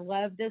that. I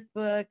love this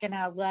book, and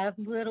I love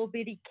little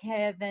bitty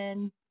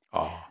Kevin.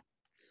 Oh,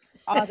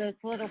 all those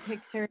little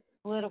pictures,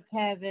 little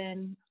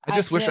Kevin. I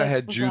just wish I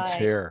had Jude's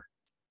hair.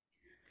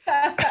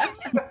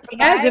 He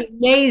has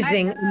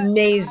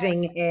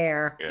amazing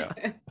hair. Yeah.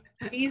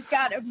 He's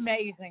got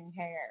amazing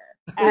hair.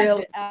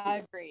 Really? I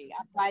agree.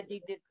 I'm glad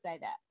you did say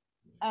that.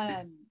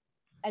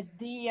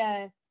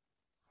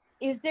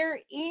 Is there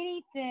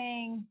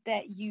anything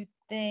that you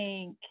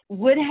think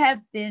would have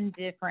been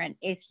different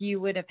if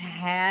you would have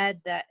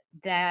had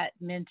that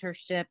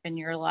mentorship in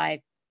your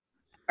life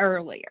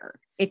earlier?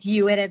 If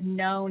you would have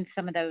known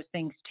some of those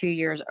things 2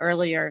 years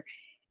earlier,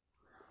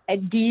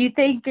 do you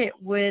think it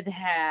would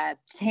have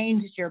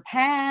changed your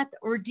path,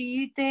 or do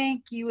you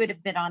think you would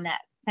have been on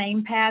that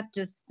same path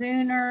just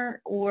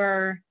sooner,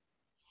 or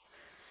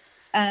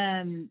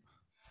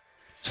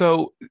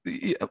So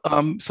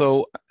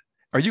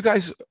are you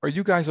guys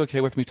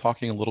okay with me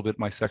talking a little bit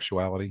my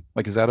sexuality?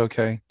 Like, is that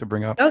okay to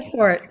bring up? Go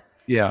for it.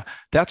 Yeah,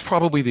 that's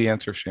probably the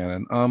answer,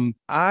 Shannon.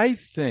 I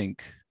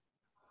think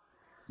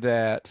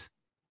that,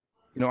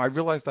 I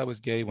realized I was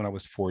gay when I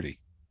was 40.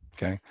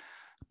 Okay.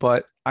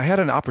 But I had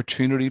an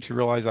opportunity to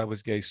realize I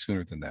was gay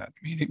sooner than that.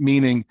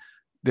 Meaning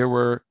there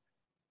were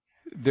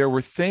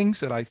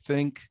things that I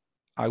think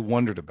I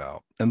wondered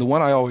about. And the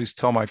one I always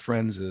tell my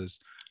friends is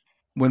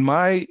when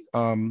I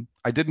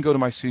didn't go to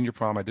my senior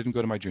prom, I didn't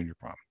go to my junior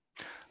prom.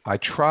 I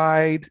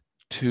tried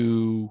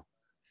to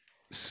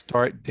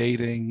start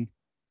dating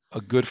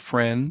a good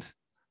friend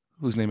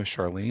whose name is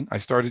Charlene. I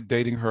started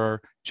dating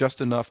her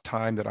just enough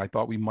time that I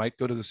thought we might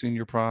go to the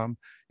senior prom.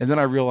 And then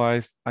I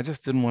realized I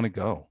just didn't want to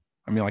go.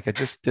 I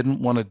just didn't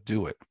want to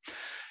do it.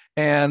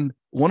 And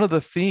one of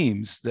the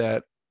themes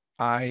that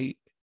I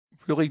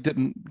really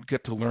didn't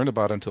get to learn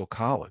about until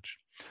college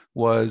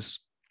was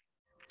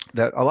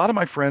that a lot of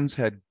my friends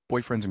had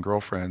boyfriends and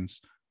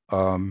girlfriends,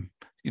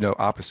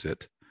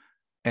 opposite,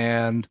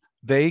 and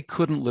they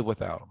couldn't live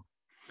without them.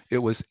 It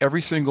was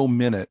every single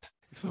minute.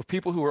 So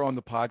people who are on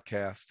the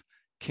podcast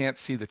can't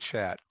see the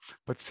chat,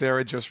 but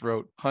Sarah just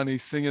wrote, "Honey,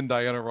 singing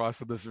Diana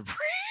Ross of the Supremes."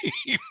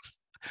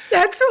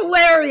 That's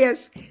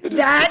hilarious.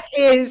 That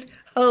is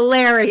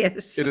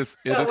hilarious. It is.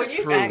 It So is when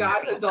you true. said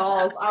Guys and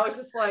Dolls, I was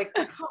just like,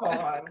 come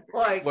on,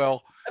 like.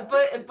 Well,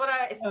 but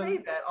I say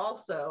that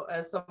also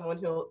as someone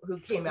who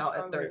came out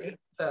at 30.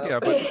 So. yeah,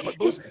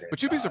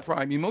 but you'd be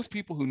surprised. Most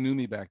people who knew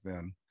me back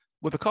then,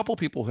 with a couple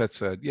people had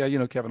said, "Yeah,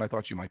 Kevin, I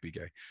thought you might be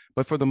gay,"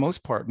 but for the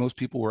most part, most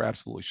people were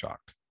absolutely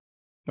shocked.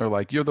 They're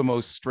like, "You're the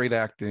most straight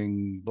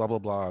acting, blah blah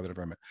blah that I've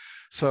ever met."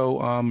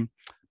 So,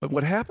 but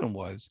what happened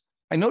was,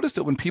 I noticed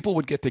that when people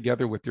would get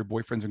together with their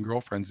boyfriends and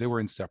girlfriends, they were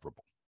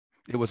inseparable.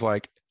 It was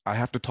like, I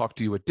have to talk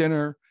to you at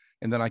dinner.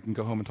 and then I can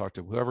go home and talk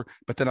to whoever.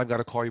 But then I've got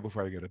to call you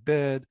before I go to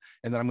bed,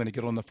 and then I'm going to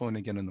get on the phone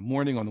again in the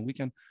morning on the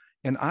weekend.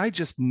 And I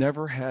just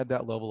never had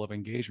that level of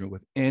engagement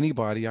with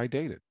anybody I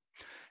dated.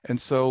 And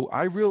so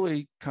I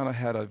really kind of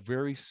had a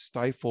very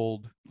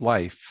stifled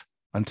life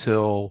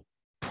until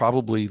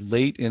probably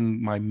late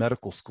in my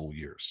medical school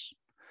years.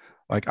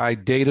 Like I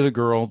dated a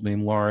girl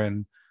named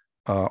Lauren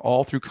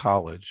all through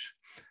college.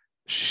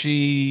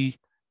 She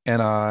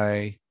and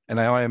I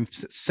am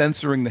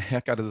censoring the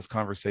heck out of this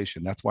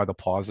conversation. That's why the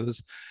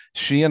pauses.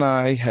 She and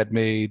I had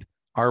made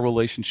our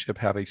relationship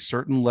have a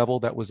certain level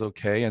that was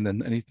okay, and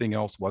then anything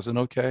else wasn't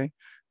okay.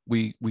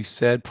 We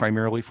said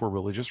primarily for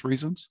religious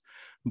reasons.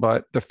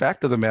 But the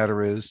fact of the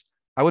matter is,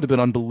 I would have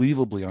been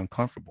unbelievably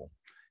uncomfortable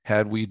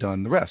had we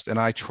done the rest. And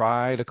I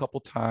tried a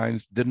couple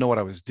times, didn't know what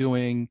I was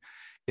doing.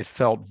 It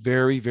felt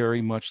very, very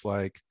much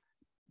like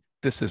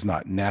this is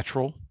not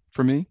natural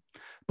for me,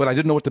 but I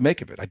didn't know what to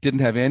make of it. I didn't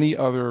have any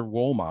other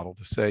role model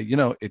to say,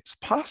 it's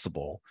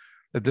possible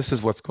that this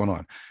is what's going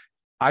on.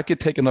 I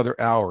could take another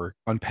hour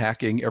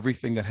unpacking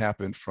everything that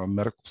happened from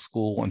medical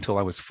school until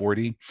I was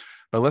 40.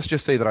 But let's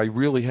just say that I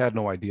really had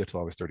no idea till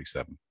I was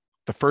 37.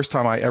 The first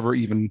time I ever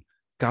even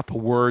got the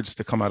words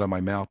to come out of my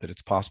mouth that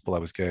it's possible I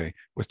was gay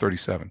was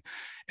 37.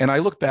 And I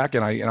look back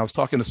and I was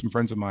talking to some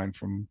friends of mine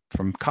from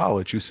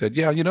college who said,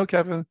 yeah,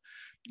 Kevin,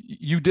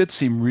 you did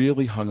seem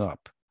really hung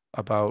up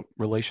about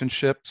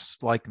relationships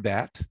like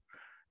that.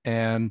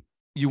 And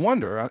you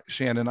wonder,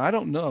 Shannon, I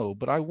don't know,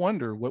 but I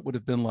wonder what would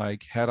have been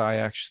like had I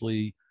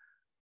actually,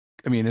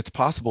 it's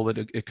possible that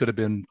it could have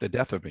been the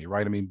death of me,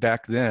 right?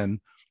 Back then,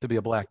 to be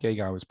a Black gay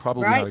guy was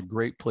probably not a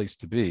great place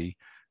to be,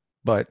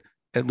 but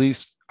at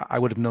least I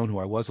would have known who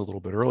I was a little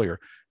bit earlier.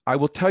 I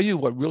will tell you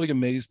what really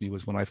amazed me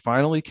was when I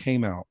finally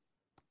came out,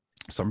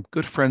 some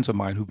good friends of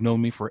mine who've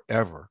known me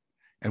forever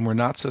and were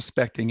not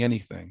suspecting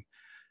anything.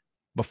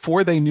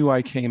 Before they knew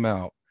I came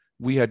out,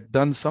 we had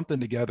done something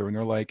together and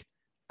they're like,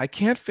 I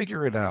can't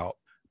figure it out,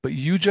 but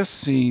you just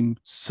seem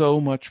so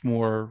much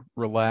more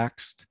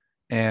relaxed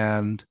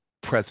and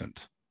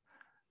present.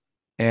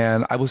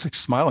 And I was like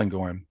smiling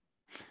going,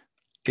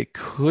 it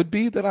could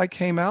be that I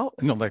came out,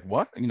 and like,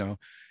 what,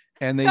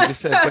 and they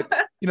just said, but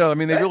they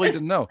really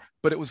didn't know.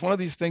 But it was one of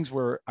these things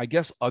where I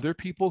guess other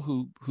people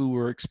who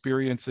were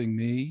experiencing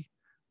me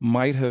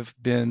might have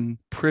been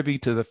privy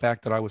to the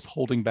fact that I was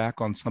holding back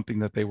on something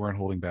that they weren't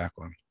holding back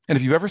on. And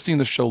if you've ever seen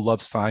the show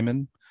Love,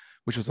 Simon,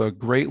 which was a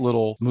great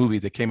little movie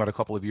that came out a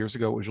couple of years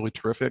ago, it was really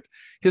terrific.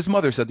 His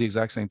mother said the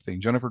exact same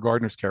thing. Jennifer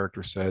Gardner's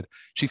character said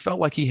she felt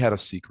like he had a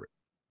secret.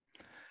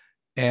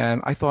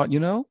 And I thought,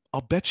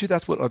 I'll bet you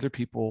that's what other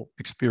people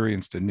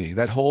experienced in me.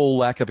 That whole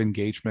lack of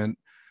engagement,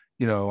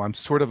 I'm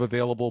sort of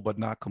available, but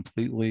not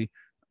completely.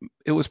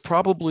 It was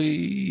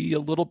probably a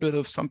little bit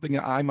of something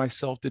I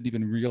myself didn't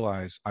even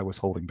realize I was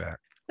holding back.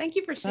 Thank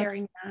you for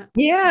sharing that.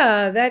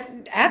 Yeah,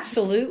 that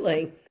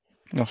absolutely.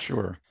 Oh,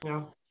 sure.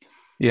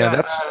 Yeah,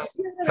 that's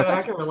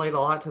I can relate a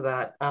lot to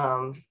that.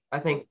 I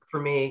think for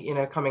me,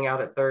 coming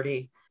out at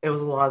 30, it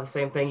was a lot of the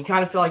same thing. You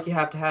kind of feel like you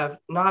have to have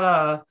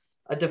not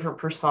a different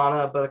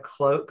persona, but a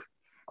cloak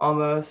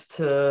almost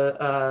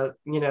to,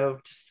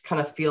 just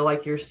kind of feel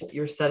like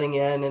you're setting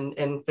in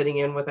and fitting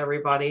in with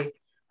everybody.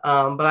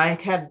 But I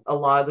had a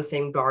lot of the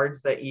same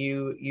guards that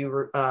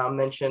you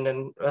mentioned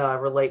and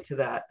relate to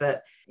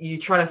that you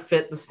try to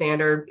fit the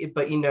standard,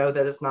 but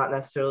that it's not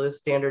necessarily the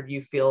standard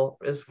you feel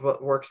is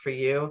what works for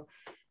you.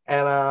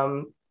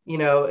 And,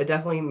 it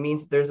definitely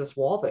means that there's this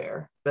wall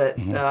there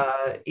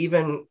that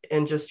even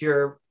in just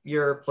your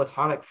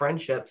platonic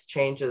friendships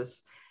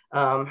changes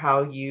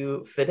how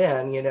you fit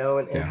in,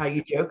 and how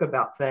you joke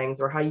about things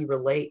or how you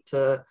relate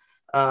to,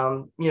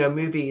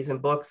 movies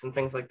and books and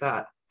things like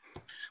that.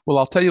 Well,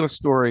 I'll tell you a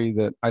story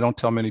that I don't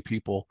tell many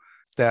people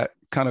that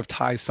kind of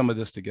ties some of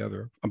this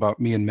together about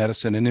me in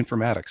medicine and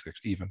informatics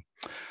even.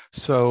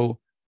 So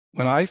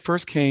when I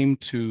first came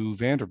to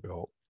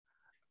Vanderbilt,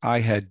 I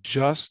had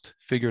just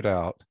figured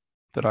out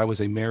that I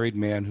was a married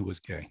man who was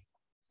gay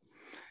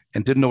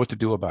and didn't know what to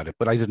do about it,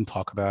 but I didn't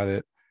talk about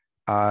it.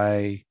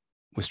 I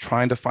was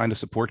trying to find a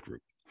support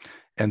group.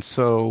 And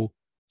so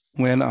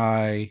when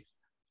I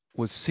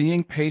was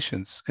seeing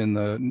patients in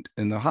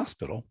the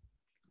hospital,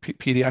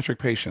 pediatric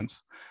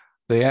patients,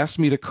 they asked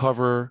me to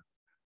cover,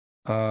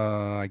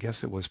 I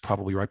guess it was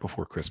probably right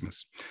before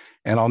Christmas.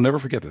 And I'll never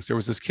forget this. There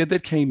was this kid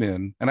that came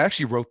in, and I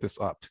actually wrote this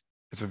up.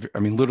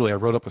 Literally, I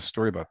wrote up a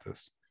story about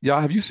this. Yeah,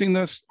 have you seen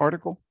this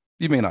article?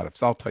 You may not have,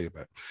 so I'll tell you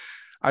about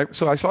it.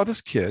 So I saw this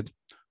kid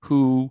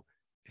who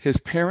his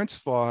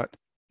parents thought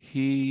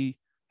he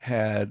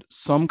had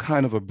some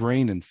kind of a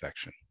brain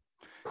infection.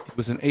 He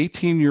was an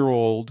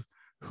 18-year-old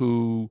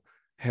who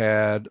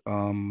had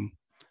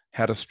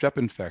had a strep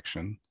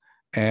infection,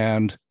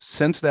 and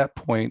since that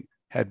point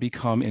had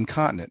become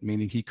incontinent,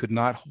 meaning he could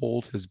not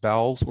hold his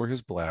bowels or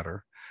his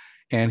bladder,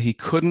 and he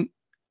couldn't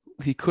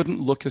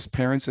look his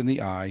parents in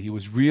the eye. He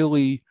was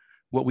really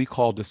what we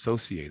call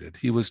dissociated.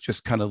 He was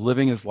just kind of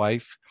living his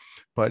life,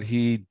 but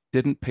he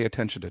didn't pay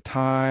attention to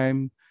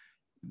time,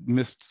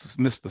 missed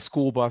the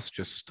school bus,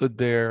 just stood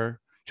there,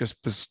 just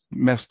was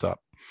messed up.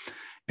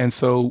 And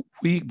so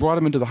we brought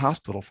him into the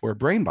hospital for a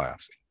brain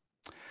biopsy.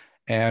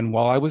 And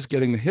while I was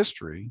getting the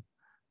history,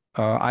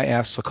 I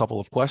asked a couple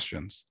of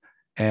questions.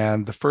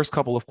 And the first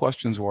couple of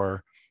questions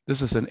were,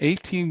 this is an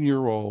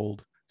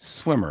 18-year-old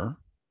swimmer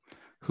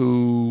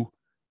who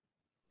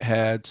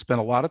had spent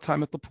a lot of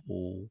time at the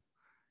pool.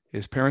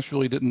 His parents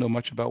really didn't know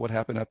much about what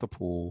happened at the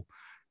pool.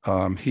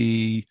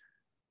 He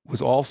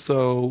was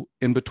also,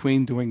 in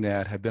between doing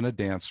that, had been a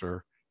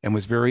dancer and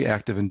was very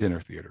active in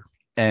dinner theater.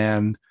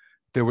 And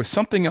there was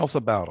something else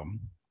about him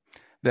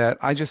that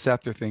I just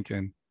sat there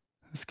thinking,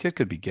 this kid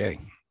could be gay.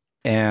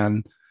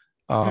 And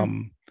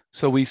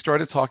so we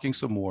started talking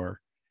some more.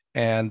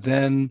 And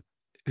then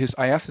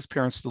I asked his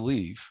parents to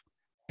leave.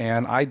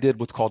 And I did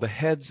what's called a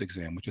HEADS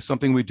exam, which is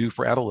something we do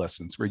for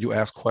adolescents, where you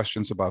ask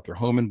questions about their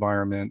home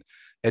environment,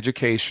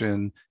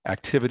 education,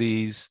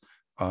 activities,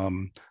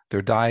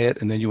 their diet,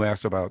 and then you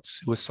ask about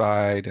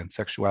suicide and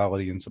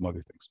sexuality and some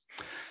other things.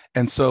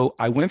 And so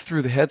I went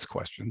through the HEADS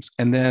questions,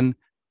 and then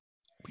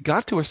we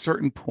got to a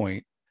certain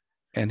point,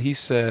 and he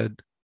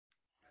said,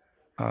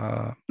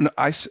 no,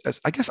 I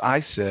guess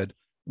I said,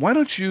 why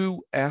don't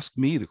you ask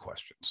me the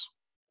questions?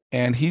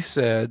 And he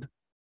said,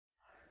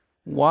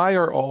 why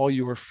are all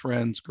your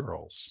friends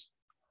girls?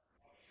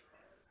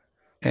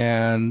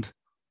 And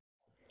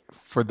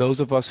for those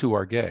of us who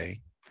are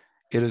gay,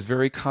 it is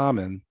very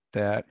common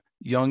that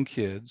young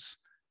kids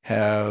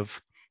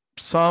have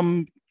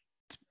some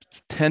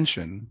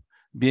tension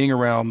being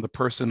around the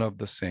person of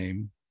the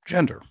same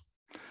gender,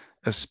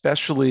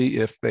 especially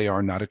if they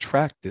are not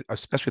attracted,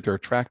 especially if they're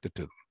attracted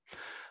to them.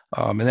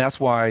 And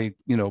that's why,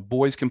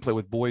 boys can play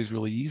with boys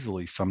really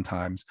easily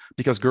sometimes,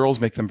 because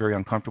girls make them very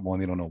uncomfortable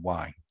and they don't know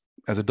why.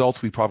 As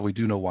adults, we probably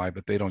do know why,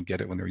 but they don't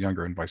get it when they're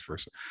younger and vice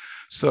versa.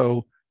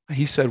 So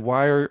he said,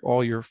 why are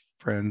all your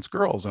friends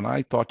girls? And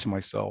I thought to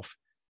myself,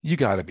 you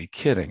got to be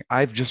kidding.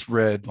 I've just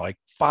read like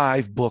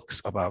 5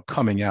 books about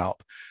coming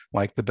out,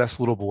 like The Best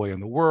Little Boy in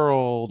the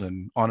World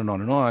and on and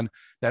on and on,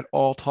 that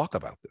all talk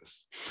about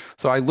this.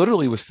 So I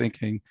literally was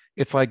thinking,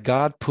 it's like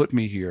God put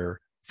me here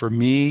for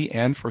me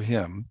and for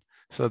him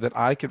so that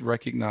I could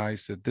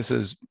recognize that this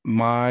is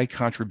my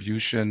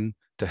contribution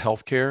to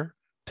healthcare,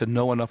 to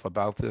know enough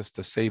about this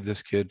to save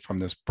this kid from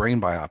this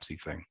brain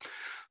biopsy thing.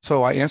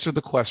 So I answered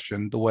the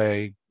question the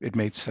way it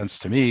made sense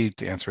to me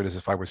to answer it, as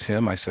if I was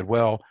him. I said,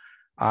 well,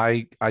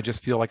 I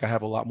just feel like I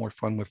have a lot more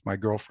fun with my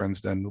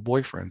girlfriends than the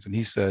boyfriends. And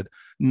he said,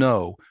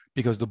 no,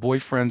 because the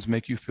boyfriends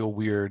make you feel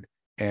weird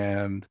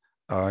and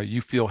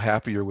you feel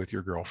happier with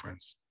your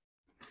girlfriends.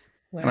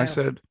 Wow. And I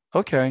said,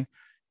 okay.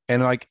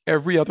 And like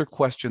every other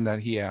question that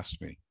he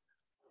asked me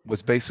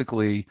was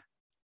basically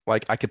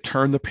like I could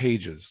turn the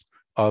pages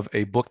of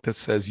a book that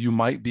says you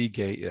might be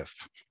gay if,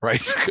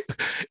 right?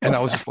 And I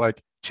was just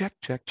like, check.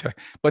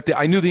 But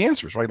I knew the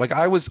answers, right? Like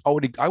I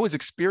was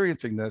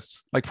experiencing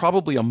this like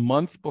probably a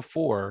month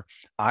before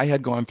I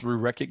had gone through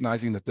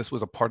recognizing that this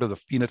was a part of the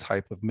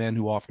phenotype of men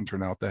who often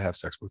turn out to have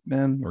sex with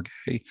men or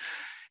gay.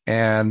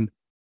 And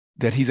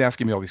that he's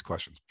asking me all these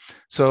questions.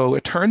 So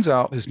it turns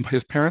out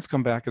his parents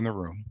come back in the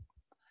room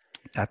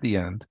at the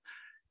end,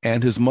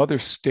 and his mother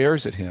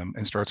stares at him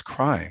and starts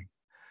crying.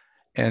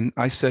 And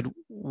I said,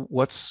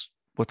 what's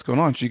going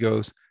on? She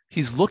goes,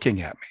 he's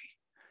looking at me.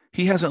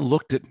 He hasn't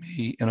looked at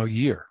me in a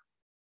year.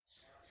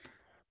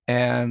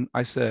 And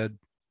I said,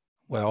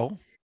 well,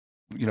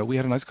 we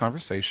had a nice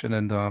conversation,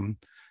 and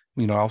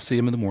I'll see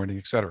him in the morning,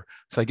 et cetera.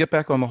 So I get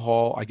back on the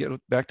hall. I get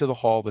back to the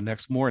hall the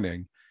next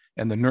morning,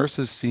 and the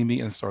nurses see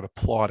me and start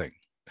applauding.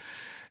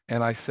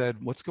 And I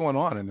said, what's going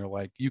on? And they're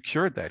like, you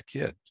cured that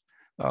kid.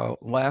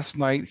 Last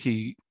night,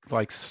 he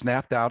like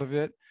snapped out of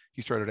it.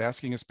 He started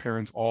asking his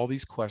parents all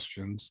these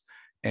questions,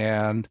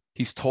 and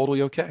he's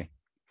totally okay.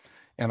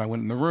 And I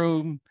went in the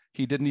room.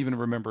 He didn't even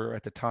remember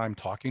at the time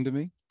talking to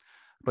me,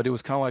 but it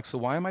was kind of like, so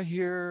why am I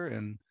here?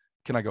 And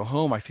can I go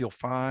home? I feel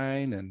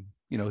fine. And,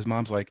 his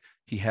mom's like,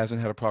 he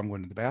hasn't had a problem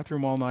going to the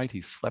bathroom all night.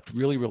 He slept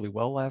really, really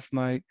well last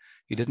night.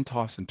 He didn't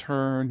toss and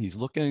turn. He's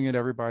looking at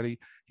everybody.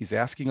 He's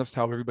asking us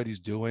how everybody's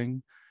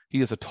doing.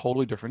 He is a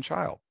totally different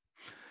child.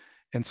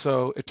 And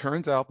so it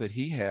turns out that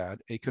he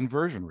had a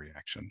conversion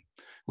reaction,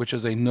 which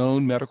is a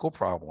known medical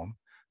problem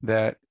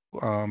that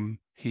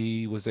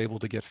he was able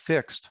to get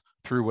fixed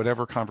through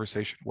whatever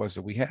conversation it was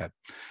that we had.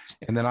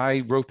 And then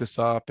I wrote this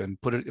up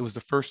and put it, it was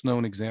the first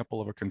known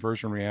example of a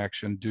conversion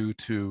reaction due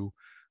to,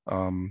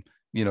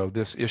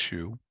 this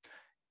issue.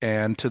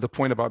 And to the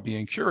point about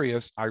being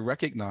curious, I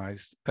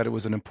recognized that it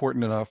was an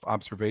important enough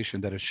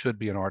observation that it should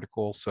be an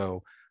article.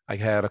 So I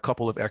had a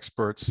couple of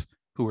experts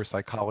who were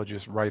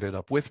psychologists write it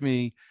up with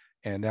me.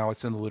 And now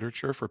it's in the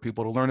literature for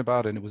people to learn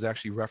about. And it was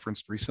actually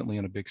referenced recently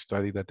in a big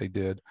study that they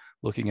did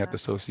looking at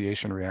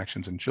dissociation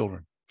reactions in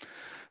children.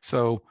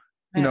 So,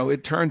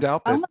 it turned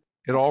out that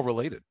it all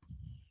related.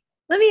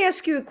 Let me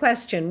ask you a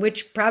question,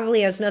 which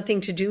probably has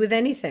nothing to do with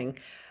anything.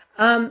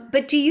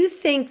 But do you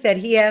think that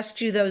he asked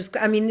you those?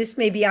 I mean, this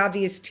may be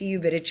obvious to you,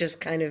 but it just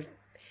kind of.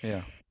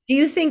 Yeah. Do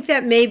you think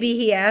that maybe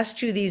he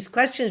asked you these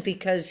questions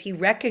because he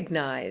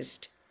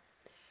recognized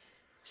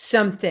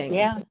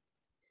something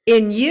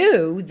in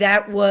you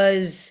that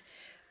was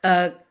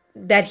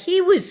that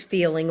he was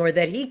feeling or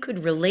that he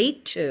could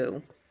relate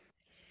to.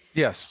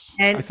 Yes,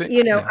 I And, think,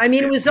 you know, yeah. I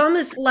mean, it was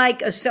almost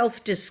like a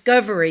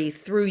self-discovery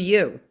through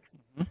you.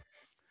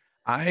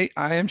 I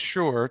am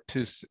sure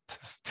to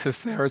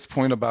Sarah's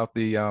point about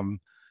the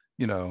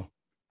you know,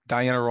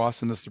 Diana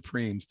Ross and the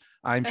Supremes.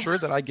 I'm sure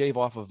that I gave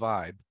off a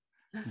vibe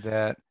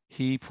that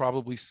he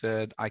probably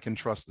said, I can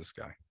trust this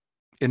guy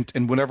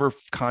in whatever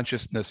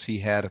consciousness he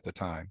had at the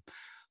time.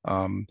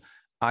 Um,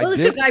 I Well,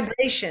 it's did. a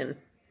vibration.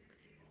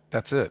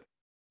 That's it.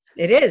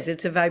 It is.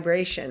 It's a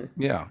vibration.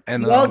 Yeah.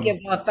 And We all give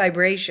off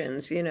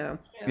vibrations, you know.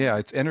 yeah,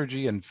 it's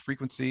energy and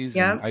frequencies,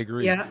 and Yeah. I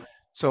agree. Yeah.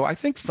 So I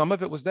think some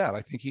of it was that.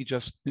 I think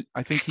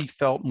he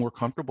felt more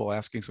comfortable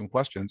asking some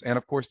questions. And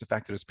of course, the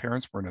fact that his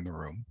parents weren't in the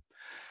room.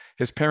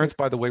 His parents,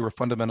 by the way, were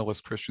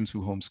fundamentalist Christians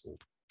who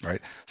homeschooled,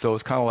 right? So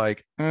it's kind of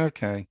like,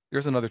 okay,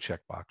 there's another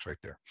checkbox right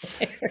there.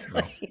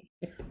 So,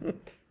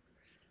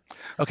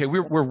 okay,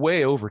 we're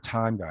way over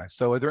time, guys.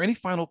 So are there any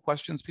final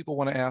questions people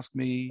want to ask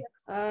me?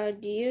 Do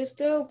you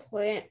still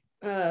play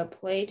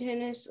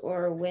tennis,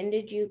 or when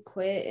did you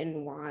quit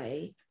and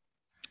why?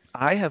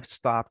 I have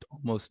stopped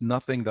almost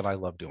nothing that I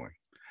love doing.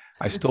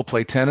 I still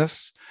play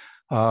tennis.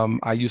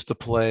 I used to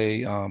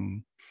play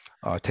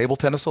table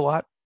tennis a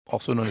lot,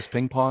 also known as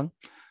ping pong.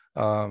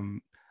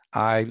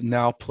 I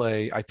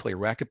play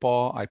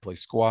racquetball. I play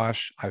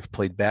squash. I've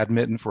played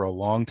badminton for a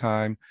long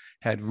time.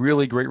 Had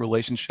really great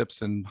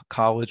relationships in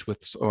college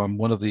with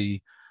one of the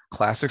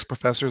classics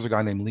professors, a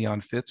guy named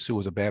Leon Fitz, who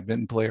was a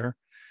badminton player.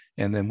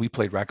 And then we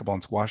played racquetball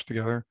and squash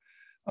together.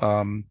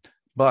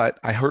 But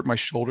I hurt my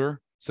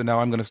shoulder. So now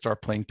I'm going to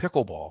start playing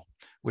pickleball,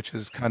 which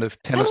is kind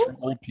of tennis for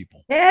old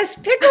people. Yes,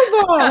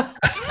 pickleball.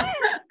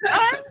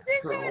 I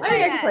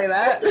can play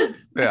that.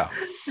 Yeah.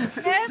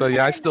 So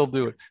yeah, I still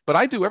do it, but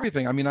I do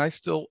everything. I mean, I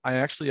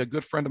actually, a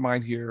good friend of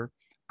mine here,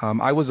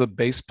 I was a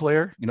bass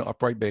player, you know,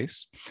 upright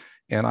bass,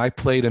 and I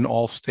played an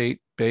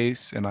all-state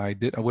bass, and I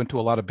went to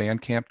a lot of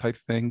band camp type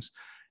things.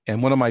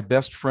 And one of my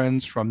best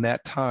friends from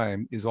that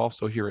time is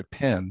also here at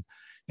Penn,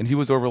 and he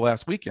was over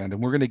last weekend,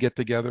 and we're going to get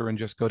together and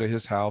just go to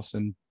his house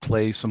and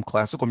play some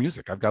classical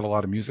music. I've got a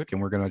lot of music,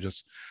 and we're going to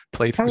just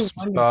play through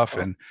some stuff.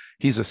 And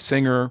he's a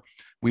singer.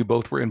 We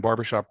both were in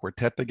barbershop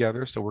quartet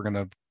together, so we're going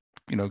to,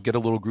 you know, get a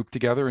little group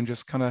together and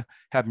just kind of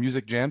have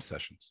music jam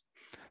sessions.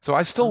 So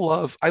I still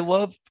love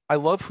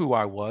who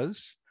I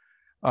was.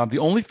 The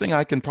only thing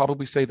I can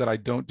probably say that I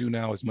don't do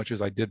now as much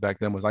as I did back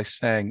then was I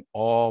sang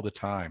all the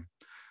time.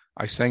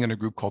 I sang in a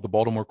group called the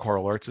Baltimore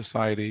Choral Art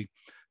Society.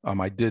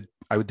 I did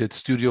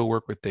studio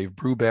work with Dave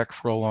Brubeck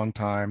for a long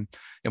time.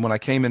 And when I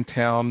came in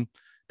town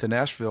to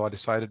Nashville, I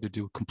decided to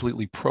do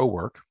completely pro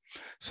work.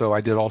 So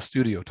I did all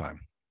studio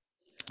time.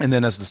 And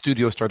then as the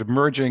studio started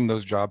merging,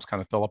 those jobs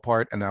kind of fell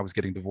apart, and I was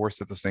getting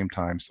divorced at the same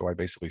time. So I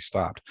basically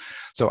stopped.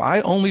 So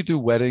I only do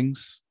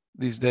weddings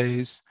these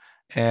days,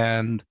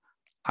 and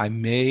I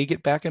may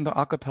get back into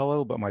a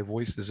cappella, but my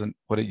voice isn't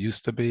what it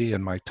used to be,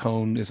 and my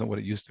tone isn't what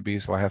it used to be.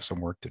 So I have some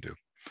work to do.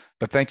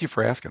 But thank you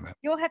for asking that.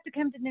 You'll have to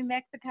come to New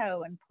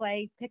Mexico and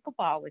play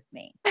pickleball with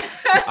me.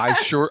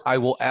 I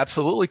will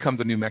absolutely come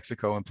to New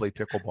Mexico and play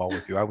pickleball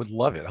with you. I would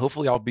love it.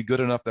 Hopefully I'll be good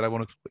enough that I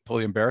won't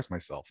totally embarrass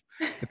myself.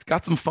 It's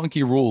got some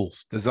funky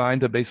rules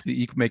designed to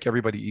basically make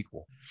everybody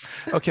equal.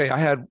 Okay,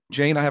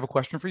 Jane, I have a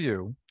question for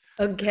you.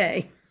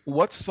 Okay.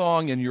 What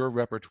song in your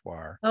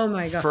repertoire? Oh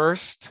my God.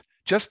 First,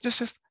 just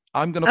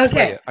I'm going to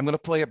play it. I'm going to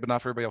play it, but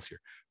not for everybody else here.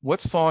 What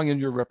song in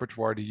your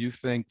repertoire do you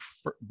think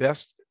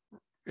best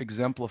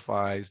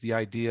exemplifies the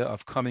idea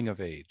of coming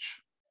of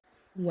age?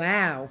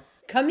 Wow.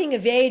 Coming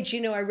of age, you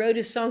know, I wrote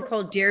a song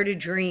called Dare to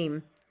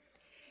Dream.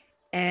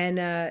 And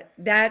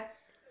that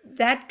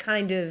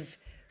kind of,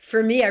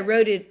 for me, I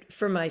wrote it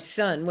for my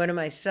son, one of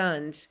my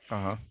sons.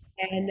 Uh-huh.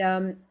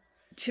 And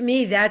to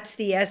me, that's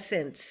the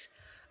essence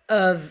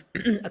of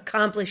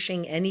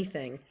accomplishing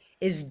anything,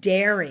 is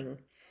daring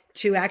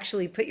to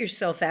actually put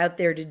yourself out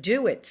there to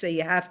do it. So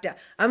you have to,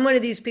 I'm one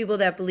of these people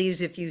that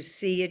believes if you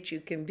see it,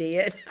 you can be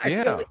it.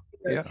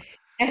 Yeah.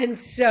 And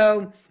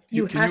so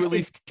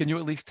can you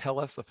at least tell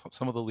us of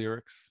some of the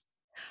lyrics?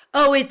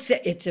 Oh,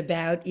 it's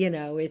about, you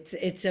know,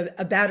 it's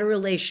about a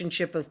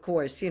relationship, of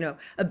course, you know,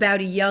 about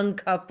a young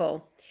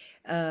couple.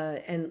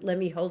 And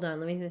hold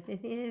on.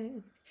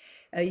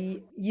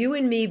 You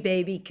and me,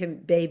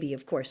 baby,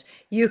 of course.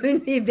 You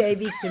and me,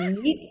 baby,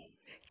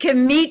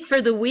 can meet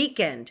for the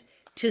weekend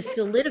to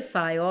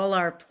solidify all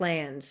our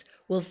plans.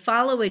 We'll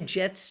follow a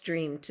jet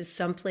stream to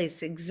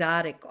someplace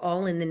exotic,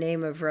 all in the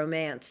name of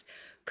romance,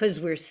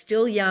 because we're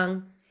still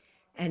young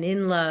and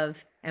in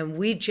love, and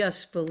we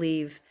just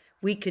believe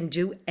we can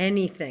do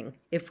anything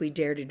if we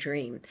dare to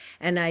dream.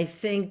 And I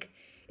think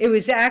it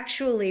was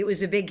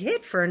a big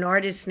hit for an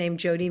artist named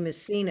Jody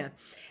Messina.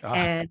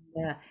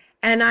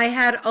 And I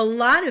had a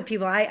lot of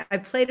people. I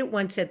played it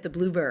once at the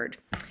Bluebird,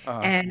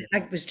 and I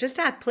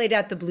played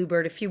at the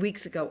Bluebird a few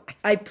weeks ago.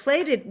 I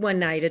played it one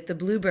night at the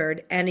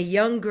Bluebird, and a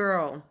young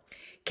girl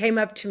came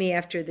up to me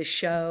after the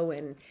show,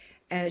 and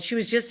she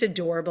was just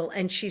adorable.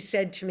 And she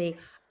said to me,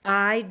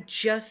 I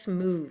just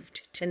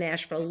moved to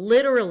Nashville.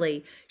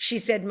 Literally, she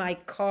said, my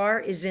car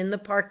is in the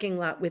parking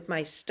lot with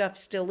my stuff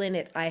still in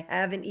it. I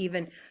haven't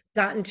even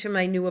gotten to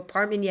my new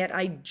apartment yet.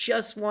 I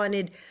just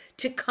wanted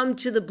to come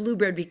to the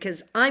Bluebird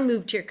because I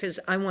moved here because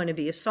I want to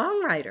be a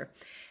songwriter.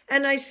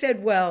 And I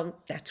said, well,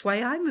 that's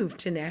why I moved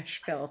to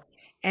Nashville.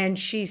 And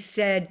she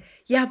said,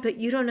 yeah, but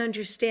you don't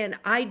understand.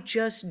 I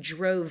just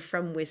drove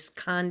from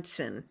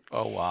Wisconsin.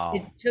 Oh, wow.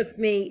 It took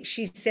me,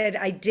 she said,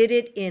 I did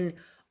it in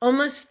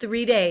almost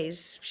 3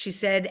 days, she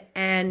said,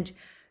 and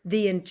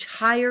the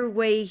entire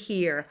way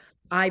here,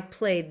 I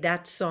played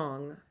that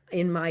song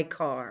in my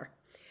car,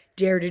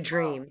 Dare to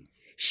Dream.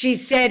 She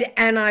said,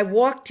 and I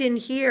walked in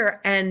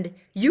here and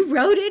you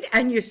wrote it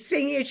and you're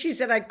singing it. She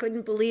said, I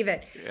couldn't believe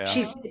it. Yeah.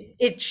 She said,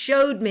 it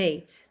showed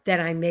me that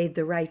I made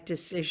the right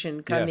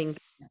decision coming.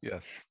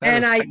 Yes.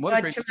 And I what a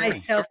thought great to story.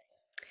 myself,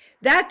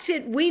 that's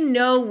it. We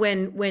know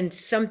when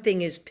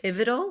something is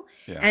pivotal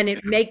and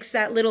it makes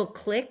that little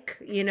click,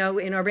 in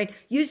our brain.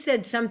 You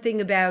said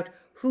something about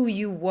who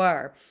you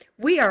were.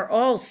 We are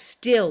all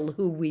still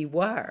who we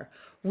were.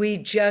 We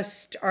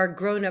just are a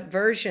grown-up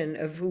version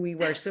of who we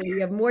were. So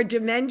we have more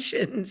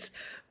dimensions,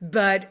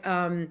 but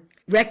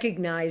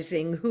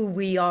recognizing who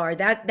we are,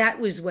 that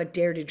was what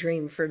Dare to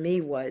Dream for me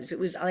was. It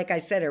was, like I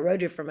said, I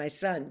wrote it for my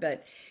son,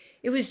 but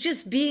it was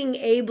just being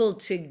able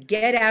to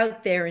get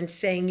out there and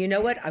saying, you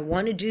know what, I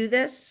want to do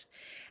this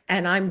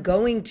and I'm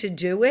going to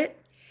do it.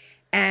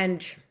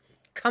 And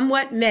come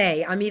what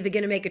may, I'm either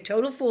going to make a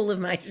total fool of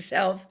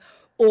myself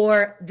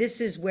or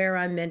this is where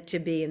I'm meant to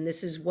be and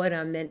this is what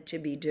I'm meant to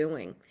be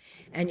doing.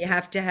 And you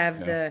have to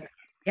have you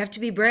have to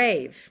be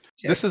brave.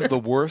 This is the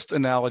worst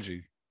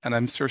analogy. And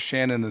I'm sure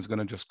Shannon is going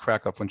to just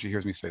crack up when she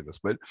hears me say this,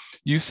 but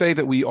you say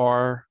that we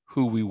are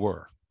who we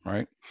were,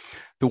 right?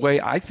 The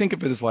way I think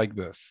of it is like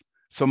this.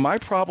 So my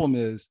problem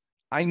is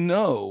I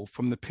know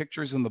from the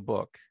pictures in the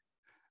book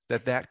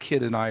that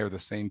kid and I are the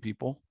same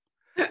people,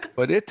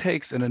 but it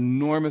takes an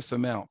enormous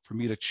amount for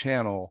me to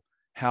channel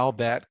how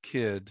that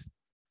kid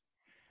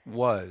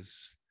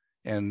was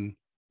and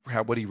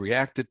what he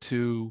reacted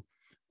to,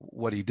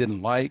 what he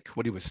didn't like,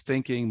 what he was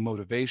thinking,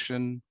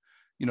 motivation.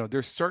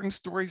 There's certain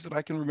stories that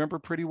I can remember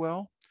pretty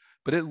well,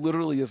 but it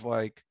literally is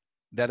like,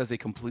 that is a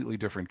completely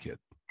different kid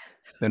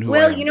than who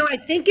I am. I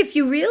think if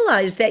you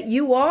realize that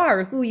you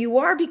are who you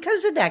are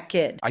because of that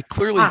kid. I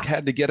clearly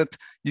had to get it,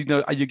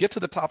 you get to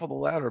the top of the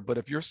ladder, but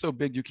if you're so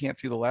big you can't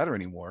see the ladder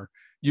anymore,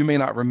 you may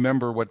not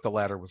remember what the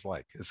ladder was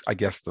like. Is I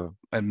guess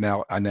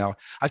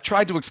I've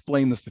tried to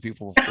explain this to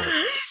people before.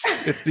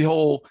 It's the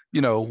whole,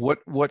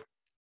 what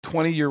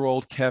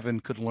 20-year-old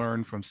Kevin could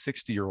learn from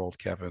 60-year-old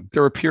Kevin.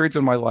 There were periods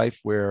in my life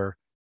where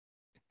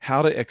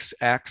how to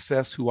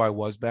access who I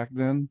was back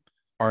then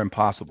are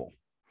impossible.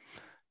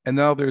 And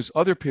now there's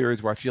other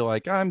periods where I feel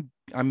like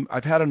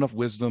I've had enough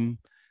wisdom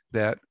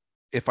that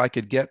if I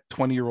could get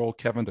 20-year-old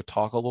Kevin to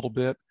talk a little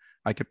bit,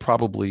 I could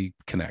probably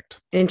connect.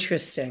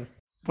 Interesting.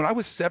 When I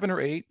was 7 or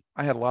 8,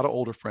 I had a lot of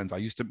older friends. I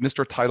used to,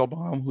 Mr.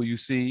 Teitelbaum, who you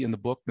see in the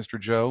book, Mr.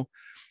 Joe,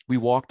 we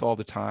walked all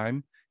the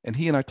time and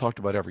he and I talked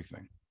about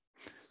everything.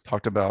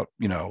 Talked about,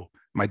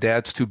 my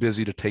dad's too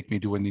busy to take me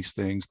doing these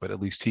things, but at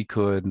least he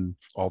could and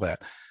all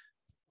that.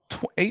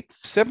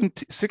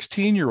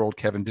 16-year-old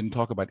Kevin didn't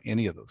talk about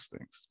any of those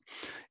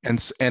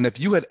things. And if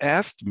you had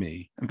asked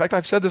me, in fact,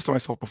 I've said this to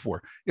myself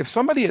before, if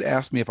somebody had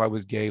asked me if I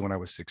was gay when I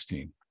was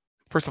 16,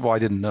 first of all, I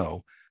didn't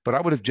know, but I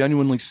would have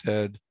genuinely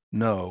said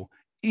no,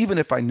 even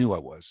if I knew I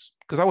was,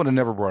 because I would have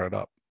never brought it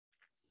up.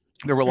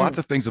 There were lots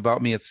of things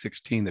about me at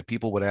 16 that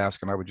people would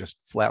ask and I would just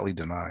flatly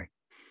deny.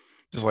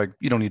 Just like,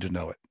 you don't need to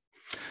know it.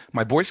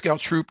 My Boy Scout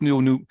troop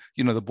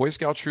the Boy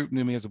Scout troop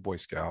knew me as a Boy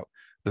Scout.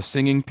 The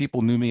singing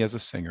people knew me as a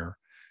singer,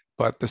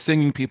 but the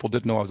singing people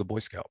didn't know I was a Boy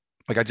Scout.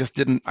 Like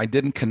I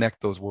didn't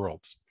connect those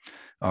worlds.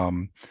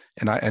 And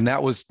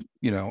that was,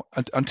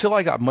 until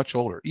I got much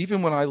older,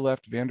 even when I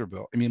left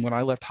when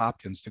I left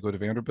Hopkins to go to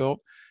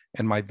Vanderbilt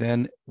and my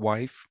then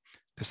wife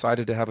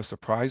decided to have a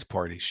surprise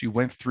party, she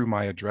went through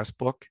my address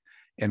book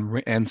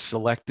and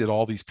selected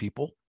all these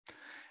people.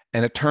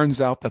 And it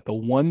turns out that the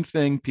one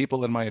thing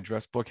people in my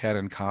address book had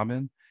in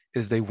common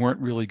is they weren't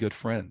really good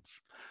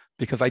friends,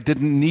 because I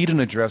didn't need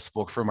an address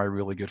book for my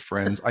really good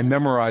friends. I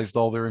memorized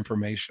all their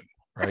information,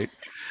 right?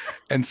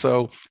 And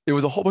so it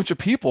was a whole bunch of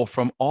people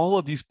from all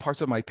of these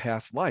parts of my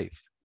past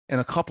life and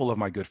a couple of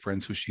my good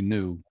friends who she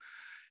knew.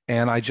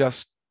 And I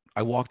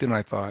walked in and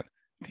I thought,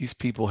 these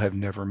people have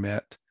never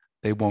met.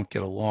 They won't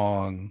get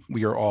along.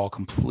 We are all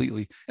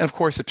completely, and of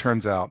course it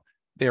turns out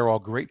they are all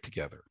great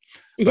together.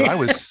 But I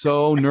was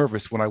so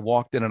nervous when I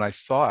walked in and I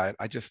saw it.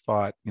 I just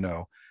thought,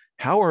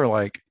 how are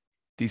like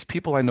these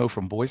people I know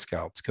from Boy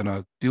Scouts going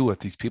to do with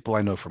these people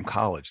I know from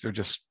college? They're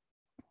just,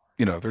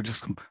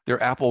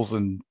 they're apples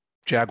and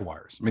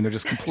jaguars. I mean, they're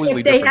just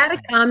completely different. They had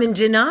a common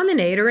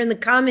denominator and the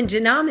common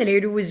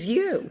denominator was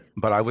you.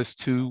 But I was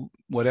too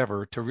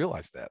whatever to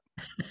realize that.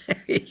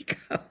 There you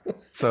go.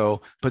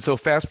 So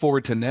fast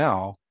forward to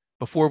now.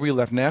 Before we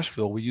left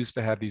Nashville, we used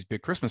to have these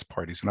big Christmas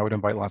parties and I would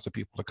invite lots of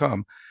people to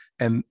come.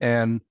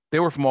 and they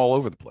were from all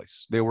over the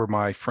place. They were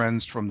my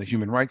friends from the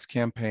Human Rights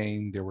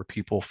Campaign. There were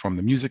people from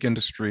the music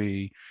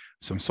industry,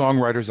 some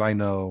songwriters I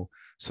know,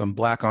 some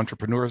Black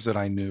entrepreneurs that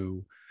I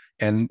knew.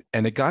 And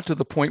it got to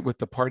the point with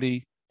the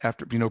party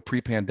after,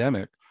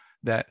 pre-pandemic,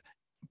 that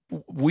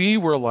we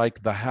were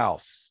like the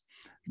house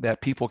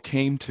that people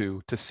came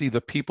to see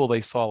the people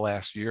they saw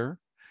last year,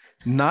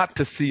 not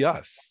to see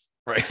us,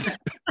 right?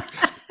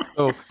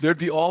 So there'd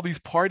be all these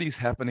parties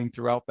happening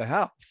throughout the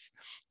house.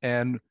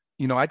 And,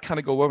 I'd kind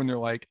of go over and they're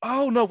like,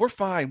 oh, no, we're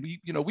fine.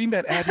 We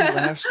met Abby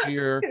last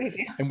year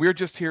and we're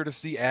just here to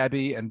see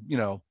Abby and,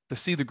 to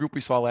see the group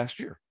we saw last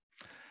year.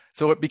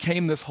 So it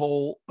became this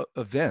whole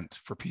event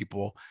for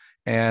people.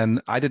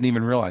 And I didn't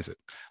even realize it.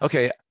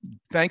 Okay.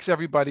 Thanks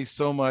everybody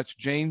so much.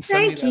 Jane, send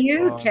me Thank that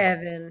you, song.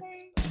 Kevin.